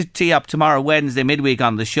afternoon. Just to tee up tomorrow, Wednesday, midweek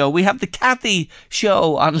on the show, we have the Kathy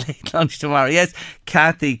show on Late Lunch tomorrow. Yes,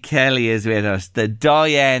 Kathy Kelly is with us, the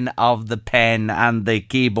doyen of the pen and the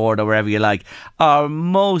keyboard, or wherever you like. Our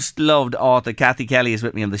most loved author, Kathy Kelly, is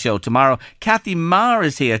with me on the show tomorrow. Kathy Marr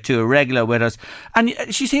is here too, a regular with us. And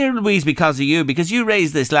she's here, Louise, because of you, because you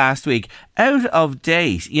raised this last week. Out of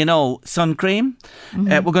date, sun cream.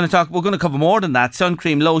 We're going to cover more than that. Sun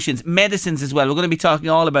cream, lotions, medicines as well. We're going to be talking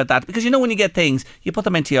all about that, because when you get things, you put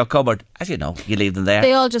them into your cupboard. As you know, you leave them there.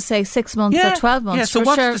 They all just say 6 months or 12 months. Yeah, so for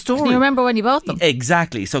what's sure. the story? Can you remember when you bought them?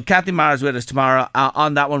 Exactly. So Kathy Marr is with us tomorrow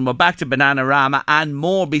on that one. We're back to Bananarama and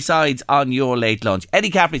more besides on your Late Lunch. Eddie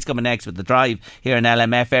Caffrey's coming next with The Drive here on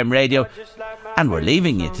LMFM Radio. And we're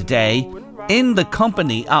leaving you today in the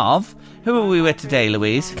company of... Who are we with today,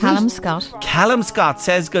 Louise? Callum Scott. Callum Scott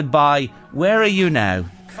says goodbye. Where are you now?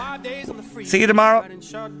 See you tomorrow.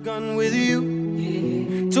 Shotgun with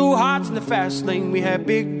you. Two hearts in the fast lane. We had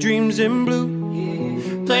big dreams in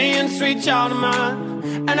blue. Playing sweet child of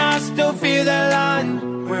mine, and I still feel that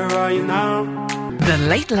line. Where are you now? The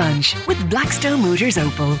Late Lunch with Blackstone Motors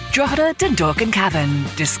Opel, Drogheda to Dorkin Cavan.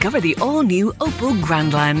 Discover the all-new Opel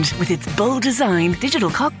Grandland with its bold design,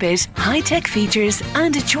 digital cockpit, high-tech features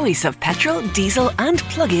and a choice of petrol, diesel and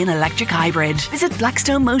plug-in electric hybrid. Visit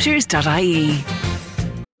blackstonemotors.ie.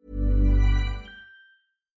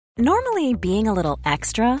 Normally, being a little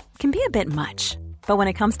extra can be a bit much. But when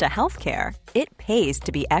it comes to healthcare, it pays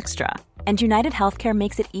to be extra. And United Healthcare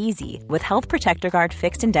makes it easy with Health Protector Guard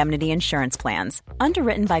fixed indemnity insurance plans.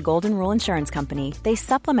 Underwritten by Golden Rule Insurance Company, they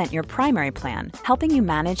supplement your primary plan, helping you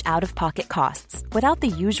manage out-of-pocket costs without the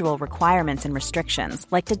usual requirements and restrictions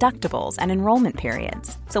like deductibles and enrollment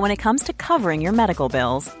periods. So when it comes to covering your medical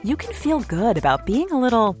bills, you can feel good about being a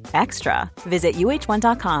little extra. Visit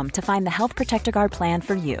uh1.com to find the Health Protector Guard plan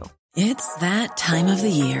for you. It's that time of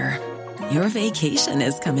the year. Your vacation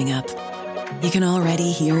is coming up. You can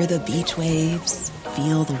already hear the beach waves,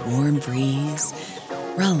 feel the warm breeze,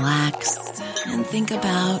 relax, and think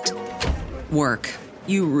about work.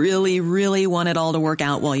 You really, really want it all to work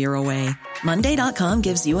out while you're away. Monday.com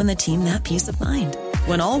gives you and the team that peace of mind.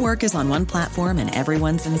 When all work is on one platform and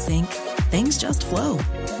everyone's in sync, things just flow.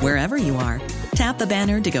 Wherever you are, tap the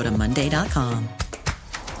banner to go to Monday.com.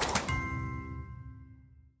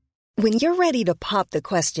 When you're ready to pop the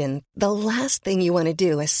question, the last thing you want to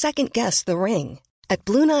do is second-guess the ring. At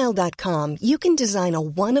BlueNile.com, you can design a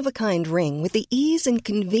one-of-a-kind ring with the ease and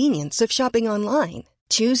convenience of shopping online.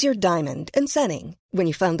 Choose your diamond and setting. When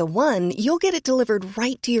you find the one, you'll get it delivered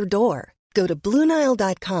right to your door. Go to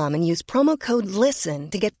BlueNile.com and use promo code LISTEN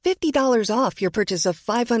to get $50 off your purchase of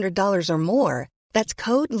 $500 or more. That's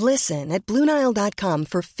code LISTEN at BlueNile.com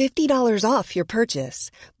for $50 off your purchase.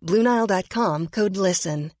 BlueNile.com, code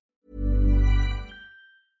LISTEN.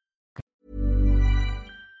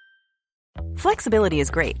 Flexibility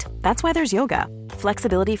is great. That's why there's yoga.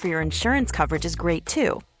 Flexibility for your insurance coverage is great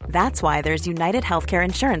too. That's why there's United Healthcare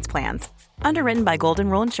Insurance Plans. Underwritten by Golden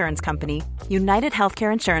Rule Insurance Company, United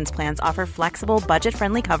Healthcare Insurance Plans offer flexible,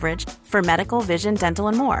 budget-friendly coverage for medical, vision, dental,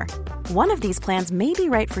 and more. One of these plans may be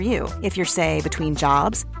right for you if you're, say, between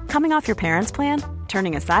jobs, coming off your parents' plan,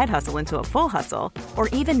 turning a side hustle into a full hustle, or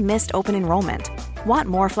even missed open enrollment. Want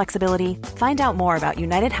more flexibility? Find out more about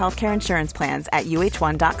United Healthcare Insurance Plans at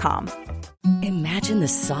uh1.com. Imagine the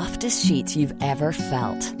softest sheets you've ever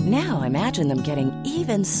felt. Now imagine them getting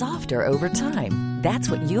even softer over time.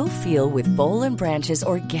 That's what you'll feel with Boll & Branch's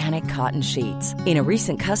organic cotton sheets. In a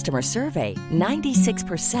recent customer survey,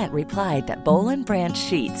 96% replied that Boll & Branch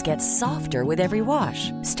sheets get softer with every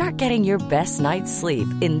wash. Start getting your best night's sleep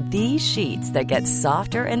in these sheets that get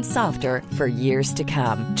softer and softer for years to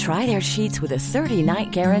come. Try their sheets with a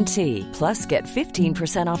 30-night guarantee. Plus, get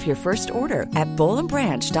 15% off your first order at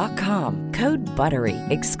bollandbranch.com. Code BUTTERY.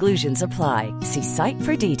 Exclusions apply. See site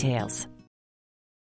for details.